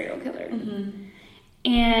the serial killer. Mm-hmm.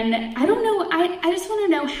 And I don't know, I just want to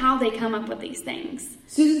know how they come up with these things.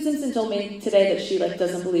 Susan Simpson told me today that she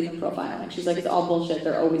doesn't believe in profiling. She's like, it's all bullshit,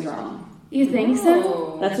 they're always wrong. You think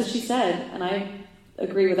so? That's what she said, and I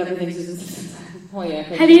agree with everything Susan Simpson said. Oh yeah,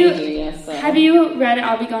 have you read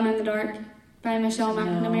I'll Be Gone in the Dark by Michelle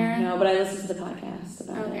McNamara? No, but I listened to the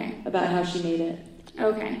podcast about how she made it.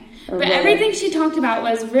 Okay. But everything she talked about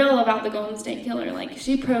was real about the Golden State Killer. Like,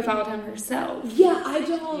 she profiled him herself. Yeah, I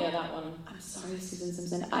don't... Yeah, that one. I'm sorry, Susan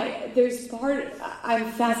Simpson.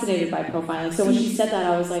 I'm fascinated by profiling. So when she said that,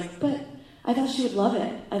 I was like, but I thought she would love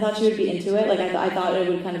it. I thought she would be into it. Like, I thought it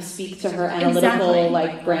would kind of speak to her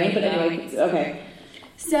analytical, brain. But anyway, okay.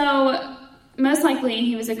 So... most likely,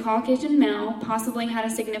 he was a Caucasian male, possibly had a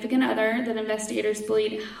significant other that investigators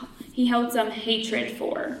believe he held some hatred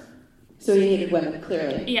for. So he hated women,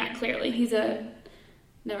 clearly. Yeah, clearly.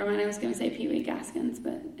 Never mind, I was going to say Pee Wee Gaskins,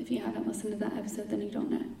 but if you haven't listened to that episode, then you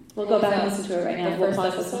don't know. We'll go back and listen to it right now. The first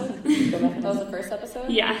episode? That was the first episode?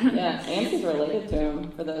 Yeah. Yeah, Angie's related to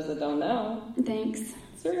him, for those that don't know. Thanks.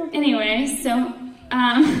 Anyway,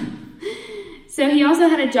 so he also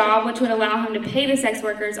had a job which would allow him to pay the sex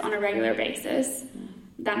workers on a regular basis.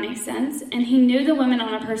 That makes sense. And he knew the women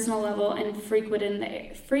on a personal level and frequented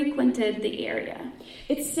the area.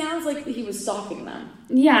 It sounds like he was stalking them.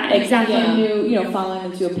 Yeah, exactly. He knew, following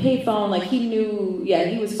them to a payphone. He knew,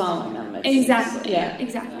 he was following them. Exactly.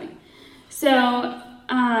 So,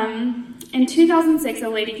 in 2006, a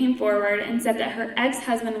lady came forward and said that her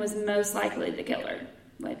ex-husband was most likely the killer.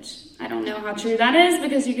 Which, I don't know how true that is,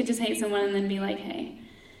 because you could just hate someone and then be like, hey,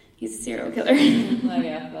 he's a serial killer. Oh,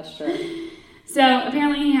 yeah, that's true. So,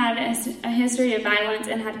 apparently he had a history of violence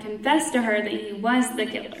and had confessed to her that he was the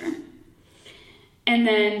killer. And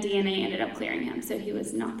then DNA ended up clearing him, so he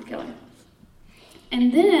was not the killer.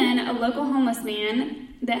 And then a local homeless man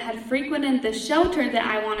that had frequented the shelter that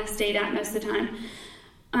Iwana stayed at most of the time,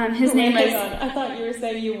 his name was... I thought you were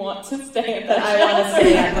saying you want to stay at that I want to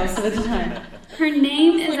stay at most of the time. Her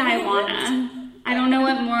name is Iwana. I don't know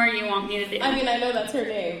what more you want me to do. I mean, I know that's her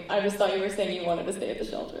name. I just thought you were saying you wanted to stay at the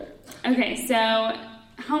shelter. Okay, so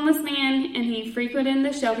homeless man, and he frequented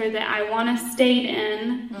the shelter that Iwana stayed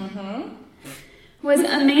in, was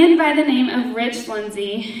a man by the name of Rich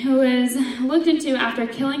Lindsay, who was looked into after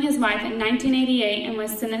killing his wife in 1988 and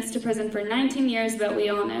was sentenced to prison for 19 years, but we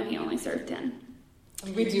all know he only served 10.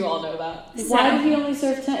 We do all know that. Why did he only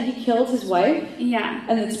serve 10? He killed his wife? Yeah.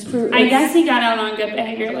 And it's proof. I guess he got out on good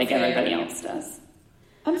behavior like everybody else does.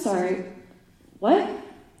 I'm sorry. What?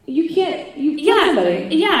 You killed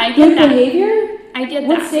somebody. Yeah, I get good that. Behavior? I get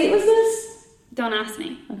what that. What state was this? Don't ask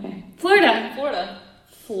me. Okay. Florida.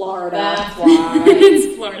 That's why.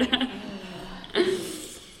 It's Florida.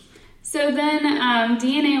 So then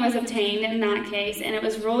DNA was obtained in that case, and it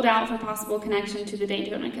was ruled out for possible connection to the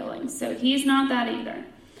Daytona killings. So he's not that either.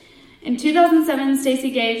 In 2007,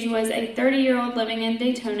 Stacey Gage was a 30-year-old living in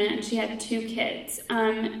Daytona, and she had 2 kids.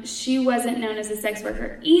 She wasn't known as a sex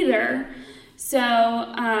worker either,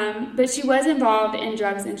 but she was involved in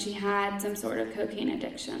drugs, and she had some sort of cocaine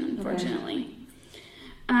addiction, unfortunately.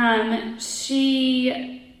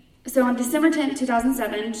 Okay. So on December 10th,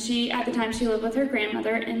 2007, at the time she lived with her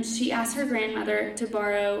grandmother, and she asked her grandmother to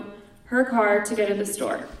borrow her car to go to the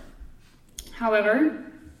store. However,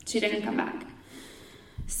 she didn't come back.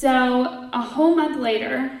 So a whole month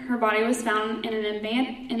later, her body was found in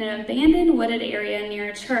an abandoned wooded area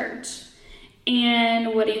near a church.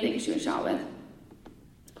 And what do you think she was shot with?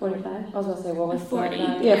 45? I was going to say, what was 40?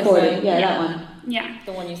 Yeah, 40. Yeah, that one. Yeah.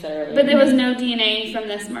 The one you said earlier. But there was no DNA from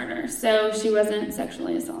this murder, so she wasn't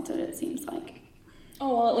sexually assaulted, it seems like.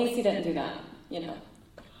 Oh, well, at least he didn't do that,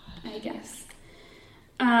 I guess.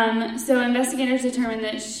 So investigators determined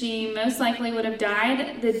that she most likely would have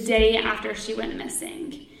died the day after she went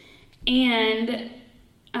missing. And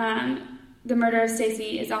the murder of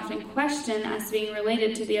Stacey is often questioned as being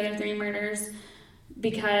related to the other 3 murders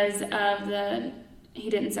because of he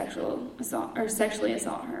didn't sexually assault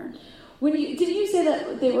her. Didn't you say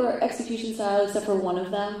that they were execution style except for one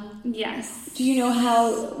of them? Yes. Do you know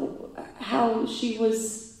how she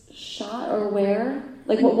was shot or where?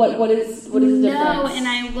 Like what is the difference? No, and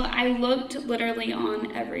I looked literally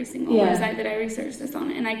on every single website that I researched this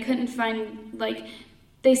on, and I couldn't find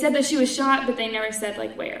they said that she was shot, but they never said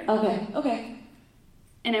where. Okay.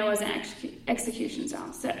 And it wasn't execution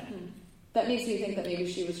style. So That makes me think that maybe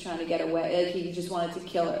she was trying to get away. Like, he just wanted to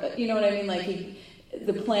kill her. You know what I mean? Like,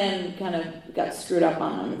 the plan kind of got screwed up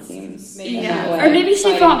on him, it seems. Maybe or maybe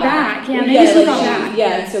she fought back. Yeah, maybe she fought back.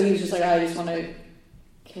 Yeah, and so he was just like, I just want to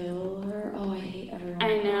kill her. Oh, I hate everyone.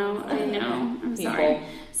 I know. I'm sorry.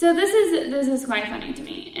 So this is quite funny to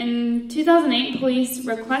me. In 2008, police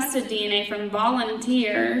requested DNA from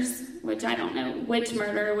volunteers, which I don't know which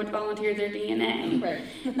murderer would volunteer their DNA. Right.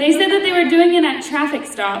 They said that they were doing it at traffic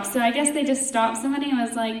stops, so I guess they just stopped somebody and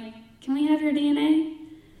was like, "Can we have your DNA?"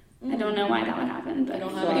 I don't know why that would happen, but I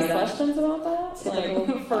don't have any questions about that.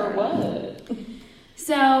 Like, for what?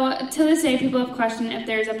 So, to this day, people have questioned if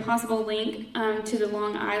there's a possible link to the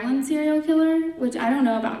Long Island serial killer, which I don't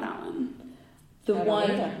know about that one. The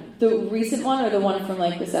recent one, or the one from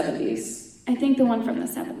like the 70s? I think the one from the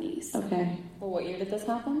 70s. Okay. Well, what year did this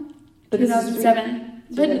happen? 2007.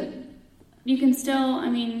 But you can still,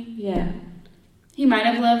 yeah. He might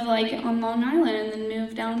have lived like on Long Island and then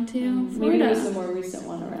moved down to Florida. Maybe there's a more recent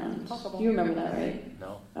one around. Possible. You remember that, right?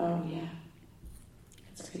 No. Oh, yeah.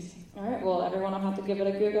 That's crazy. All right, well, everyone will have to give it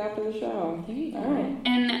a Goog after the show. All right.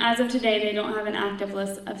 And as of today, they don't have an active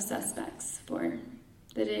list of suspects for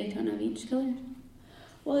the Daytona Beach killer.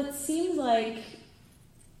 Well, it seems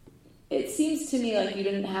to me like you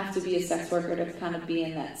didn't have to be a sex worker to kind of be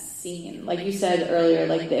in that scene. Like you said earlier,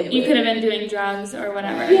 like you could have been doing drugs or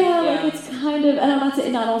whatever. Yeah, like it's kind of, and I'm not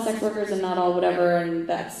saying not all sex workers and not all whatever, and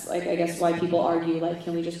that's like I guess why people argue like,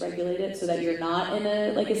 can we just regulate it so that you're not in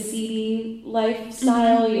a seedy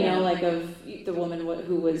lifestyle, you know, like of the woman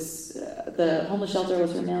who was the homeless shelter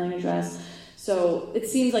was her mailing address. So it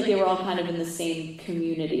seems like they were all kind of in the same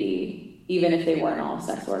community, even if they weren't all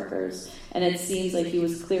sex workers. And it seems like he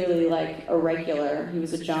was clearly like a regular. He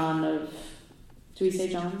was a John of... Do we say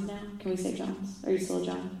Johns now? Can we say Johns? Are you still a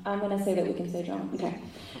John? I'm going to say that we can say John. Okay.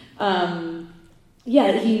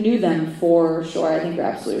 Yeah, he knew them for sure. I think you're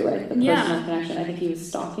absolutely right. The personal connection. I think he was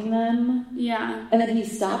stalking them. Yeah. And then he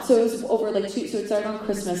stopped. So it was over like so it started on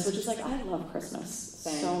Christmas, which is like, I love Christmas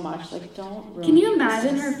so much. Like, don't ruin Can you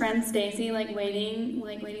imagine Christmas. her friend Stacy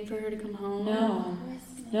waiting for her to come home?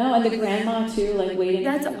 No, and the grandma too, like waiting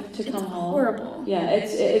to come home. Horrible. Yeah,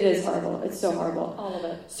 it is horrible. It's so horrible. All of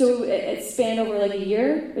it. So it spanned over like a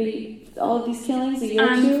year. All of these killings, a year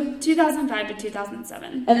or two. 2005 to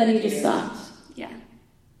 2007. And then he just stopped. Yeah.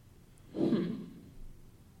 Don't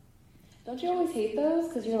you always hate those?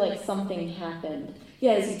 Because you're like, something happened.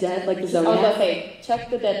 Yeah, is he dead? Like the I was Zodiac? going to say, check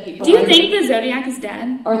the dead people. Do you think the Zodiac is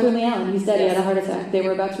dead? Arthur Lee Allen, he's dead. He had a heart attack. They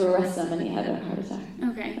were about to arrest him, and he had a heart attack.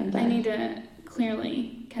 Okay, I need to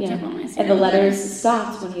clearly catch up on my series. And the letters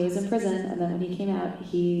stopped when he was in prison, and then when he came out,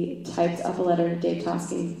 he typed up a letter to Dave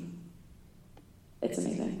Toschi. It's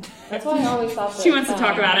amazing. That's why I always thought that... She wants to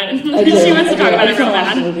talk about it. She wants to talk about it real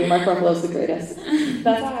bad. Mark Ruffalo's the greatest.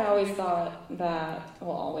 That's why I always thought that...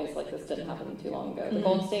 Well, always, like this didn't happen too long ago. The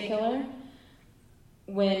Golden State Killer,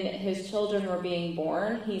 when his children were being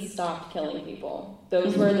born, he stopped killing people.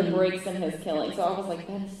 Those were the breaks in his killing. So I was like,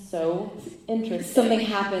 that is so interesting. Something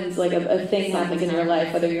happens, like a thing happens in your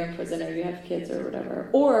life, whether you're in prison or you have kids or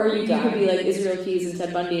whatever. Or you could be like Israel Keyes and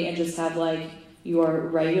Ted Bundy and just have like your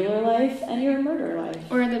regular life and your murder life.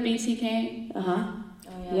 Or the BTK. Uh-huh.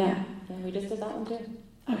 Oh, yeah. Yeah, we just did that one too.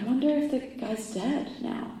 I wonder if the guy's dead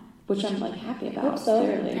now, which I'm like happy about, so.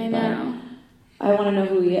 clearly. I know. I want to know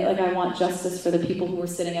who he is. Like, I want justice for the people who were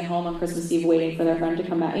sitting at home on Christmas Eve waiting for their friend to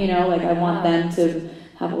come back. You know, like, I want them to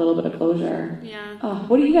have a little bit of closure. Yeah. Oh,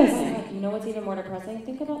 what do you guys think? You know what's even more depressing?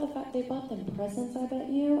 Think about the fact they bought them presents, I bet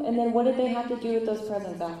you. And then what did they have to do with those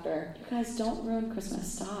presents after? You guys, don't ruin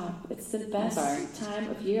Christmas. Stop. It's the best time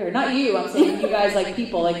of year. Not you. I'm saying you guys, like,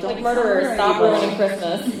 people. Like, don't murderers, stop ruining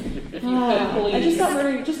Christmas. I just stop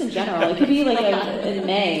murdering, just in general. It could be, like, in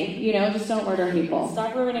May. You know, just don't murder people.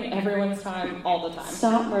 Stop ruining everyone's time all the time.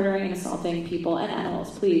 Stop murdering and assaulting people and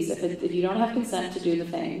animals, please. If you don't have consent to do the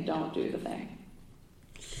thing, don't do the thing.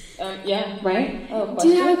 Yeah. Right? Oh, do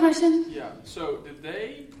you have a question? Yeah. So did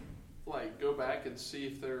they like go back and see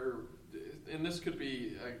if they're, and this could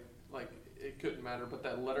be like it couldn't matter, but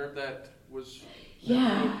that letter that was,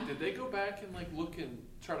 did they go back and like look and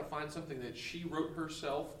try to find something that she wrote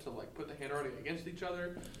herself to like put the handwriting against each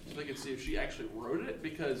other so they could see if she actually wrote it?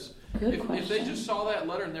 Because if they just saw that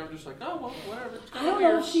letter and they were just like, oh well, whatever. I don't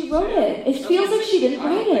know if she wrote it. It feels like she didn't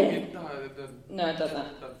write it. No, it doesn't.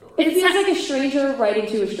 It feels like a stranger writing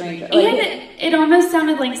to a stranger. Like, and it almost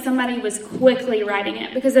sounded like somebody was quickly writing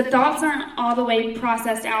it because the thoughts aren't all the way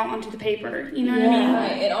processed out onto the paper. You know what I mean?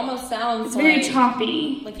 Right. It almost sounds it's very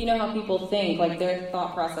choppy. Like, you know how people think, like their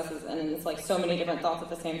thought processes, and it's like so many different thoughts at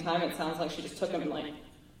the same time. It sounds like she just took them and like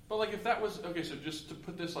But like if that was okay, so just to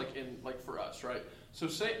put this like in like for us, right? So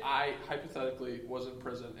say I hypothetically was in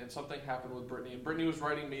prison and something happened with Brittany, and Brittany was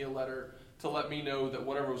writing me a letter to let me know that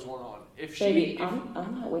whatever was going on. If she, Baby, I'm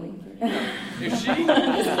not waiting for you. If she, I'm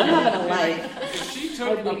having a life. If she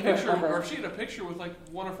took a picture, or if she had a picture with like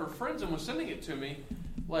one of her friends and was sending it to me,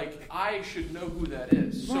 like I should know who that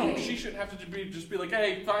is. So Right. she shouldn't have to just be like,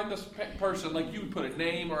 hey, find this person. Like you would put a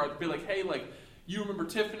name, or I'd be like, hey, like. You remember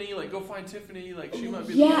Tiffany? Like, go find Tiffany. Like, she might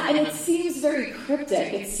be. Yeah, and it seems very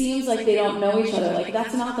cryptic. It seems like they don't know each other. Like,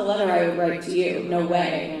 that's not the letter I would write to you. No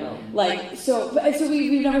way. No. Like, so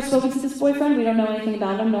we've never spoken to this boyfriend. We don't know anything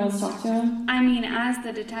about him. No one's talked to him. I mean, as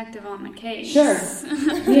the detective on the case. Sure.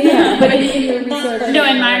 Yeah. But in your research. No,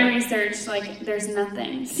 in my research, like, there's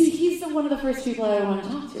nothing. See, he's one of the first people I would want to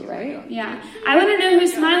talk to, right? Yeah. I want to know who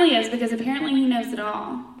Smiley is because apparently he knows it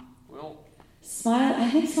all. I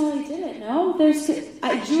think Smiley did it. No,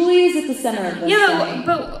 Julie is at the center of this. Yeah,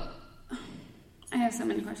 but I have so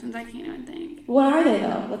many questions. I can't even think. What are they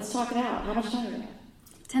though? Let's talk it out. How much time do we have?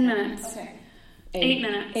 10 minutes. Okay. 8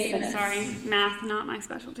 minutes. 8 minutes. Sorry, math not my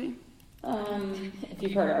specialty. If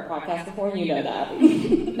you've heard our podcast before, you know that.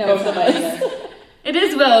 No, it's not mine. It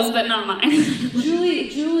is Will's, but not mine.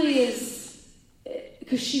 Julie is.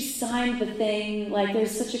 Because she signed the thing, like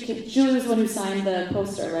there's such a kid. Julie was the one who signed the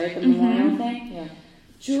poster, right? The memorial thing? Yeah.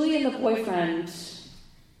 Julie and the boyfriend,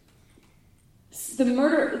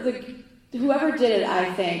 whoever did it,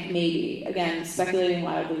 I think, maybe, again, speculating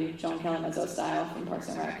wildly, Joan Kelly Mezzo style from Parks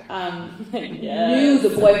and Rec, knew the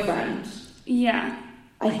boyfriend. Yeah.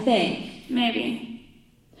 I think. Maybe.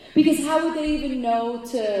 Because how would they even know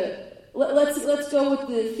to... Let's go with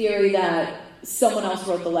the theory that someone else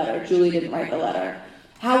wrote the letter. Julie didn't write the letter.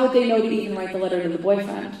 How would they know to even write the letter to the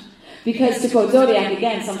boyfriend? Because to quote Zodiac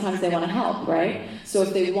again, sometimes they want to help, right? So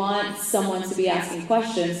if they want someone to be asking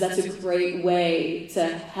questions, that's a great way to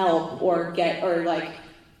help or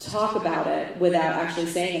talk about it without actually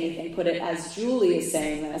saying anything. Put it as Julie is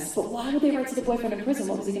saying this. But why would they write to the boyfriend in prison?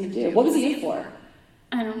 What was he going to do? What was he in for?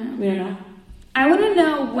 I don't know. We don't know. I want to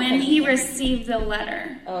know when he received the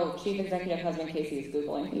letter. Oh, Chief Executive Husband Casey is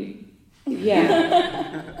Googling.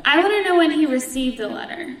 Yeah. I want to know when he received the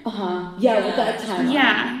letter. Yeah, with that time.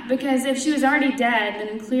 Yeah, because if she was already dead,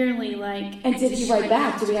 then clearly, like... And did he write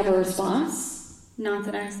back? Do we have a response? Not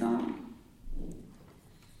that I saw.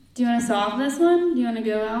 Do you want to solve this one? Do you want to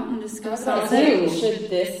go out and just go solve it? Should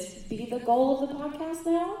this be the goal of the podcast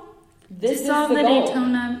now? This solve is the the goal.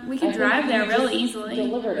 Daytona. We can drive there real easily.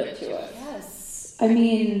 Delivered it to us. Yes. I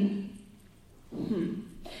mean...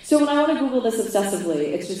 So when I want to Google this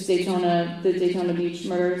obsessively, it's just the Daytona Beach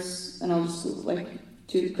murders, and I'll just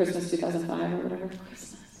Google, Christmas 2005 or whatever.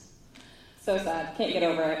 Christmas. So sad. Can't get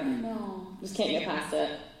over it. No. Just can't get past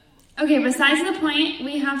it. Okay, besides the point,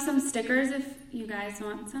 we have some stickers if you guys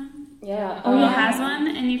want some. Yeah. Who has one,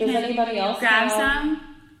 and you Does can anybody else grab have some.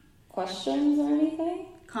 questions or anything?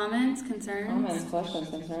 Comments, concerns. Comments, questions,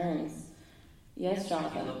 concerns. Yes, You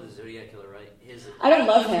Jonathan. love the Zodiac Killer, right? I don't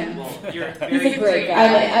love him. Well, you're He's very a great guy.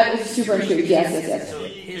 I was super intrigued. Yes. So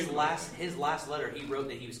his last letter, he wrote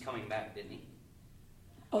that he was coming back, didn't he?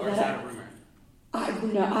 Oh, Or is that a rumor? I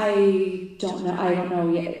don't know. I don't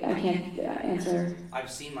know yet. I can't answer. I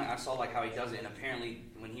saw how he does it, and apparently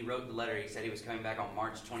when he wrote the letter, he said he was coming back on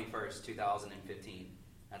March 21st, 2015.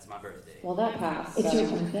 That's my birthday. Well, that passed. It's your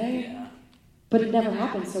birthday? Yeah. But it never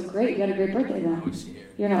happened, so great. You had a great birthday I then. was scared.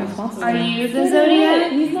 You're not responsible. Are you the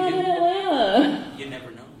Zodiac? He's not in Atlanta. You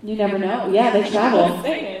never know. You never know. Yeah, they travel.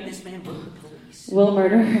 This man wrote the police. Will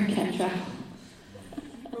murder can travel.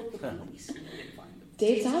 Wrote the police. Didn't find them.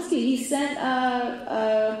 Dave Tosky, he sent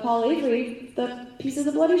Paul Avery the piece of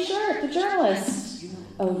the bloody shirt, the journalist. You know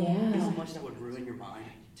Oh, how yeah. much that would ruin your mind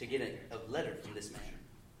to get a letter from this man.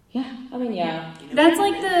 Yeah. I mean, yeah. You know, That's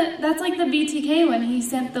like the BTK when he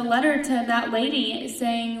sent the letter to that lady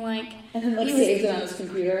saying And then saves it on his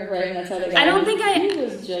computer, right? And that's how they got I don't him. think He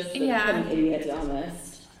was just an idiot, to be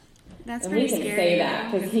honest. That's And pretty we can scary. say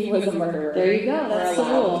that because he was a murderer. There you go. That's the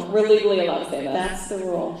rule. We're legally allowed to say that. That's the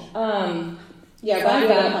rule. Yeah, Robbie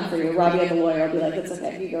got a Rabia. hunt for you. Robbie had the lawyer. I'll be like, it's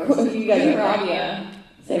okay. You go. You guys are Rabia.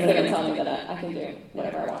 Say He's whatever going to you tell want. me that I can do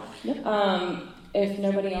whatever I want. Yep. If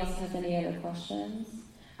nobody else has any other questions,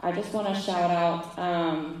 I just want to shout out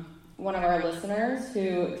one of our listeners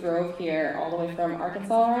who drove here all the way from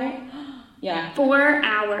Arkansas, right? Yeah. 4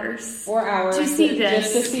 hours. 4 hours To see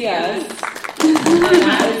this. just to see us. And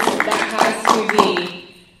that has to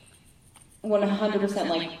be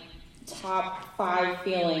 100% top 5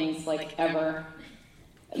 feelings ever.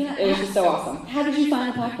 Yeah. It was just so awesome. How did you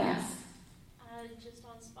find the podcast? Just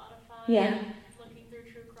on Spotify. Yeah. Looking through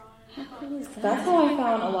true crime. How cool is that? That's how I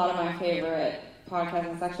found a lot of my favorite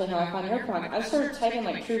podcast. That's actually how I found your podcast. I started typing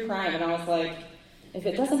like true crime, and I was like, if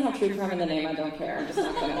it doesn't have true crime in the name, I don't care. I'm just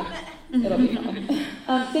not gonna. It'll be fine.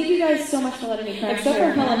 Thank you guys so much for letting me crash. Except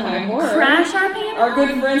for Helen High Horror. Crash our panel? Our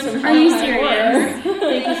good friends from Are Helen you High serious? Horror.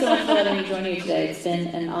 Thank you so much for letting me join you today. It's been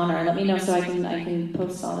an honor. Let me know so I can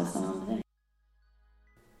post all this on today.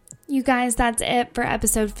 You guys, that's it for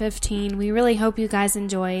episode 15. We really hope you guys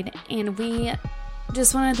enjoyed, and we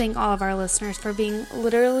just want to thank all of our listeners for being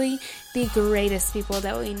literally the greatest people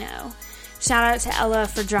that we know. Shout out to Ella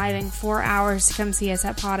for driving 4 hours to come see us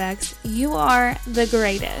at PodX. You are the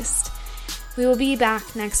greatest. We will be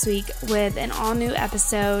back next week with an all-new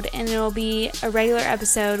episode, and it will be a regular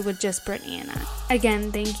episode with just Brittany and I.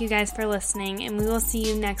 Again, thank you guys for listening, and we will see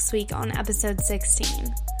you next week on episode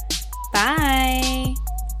 16. Bye!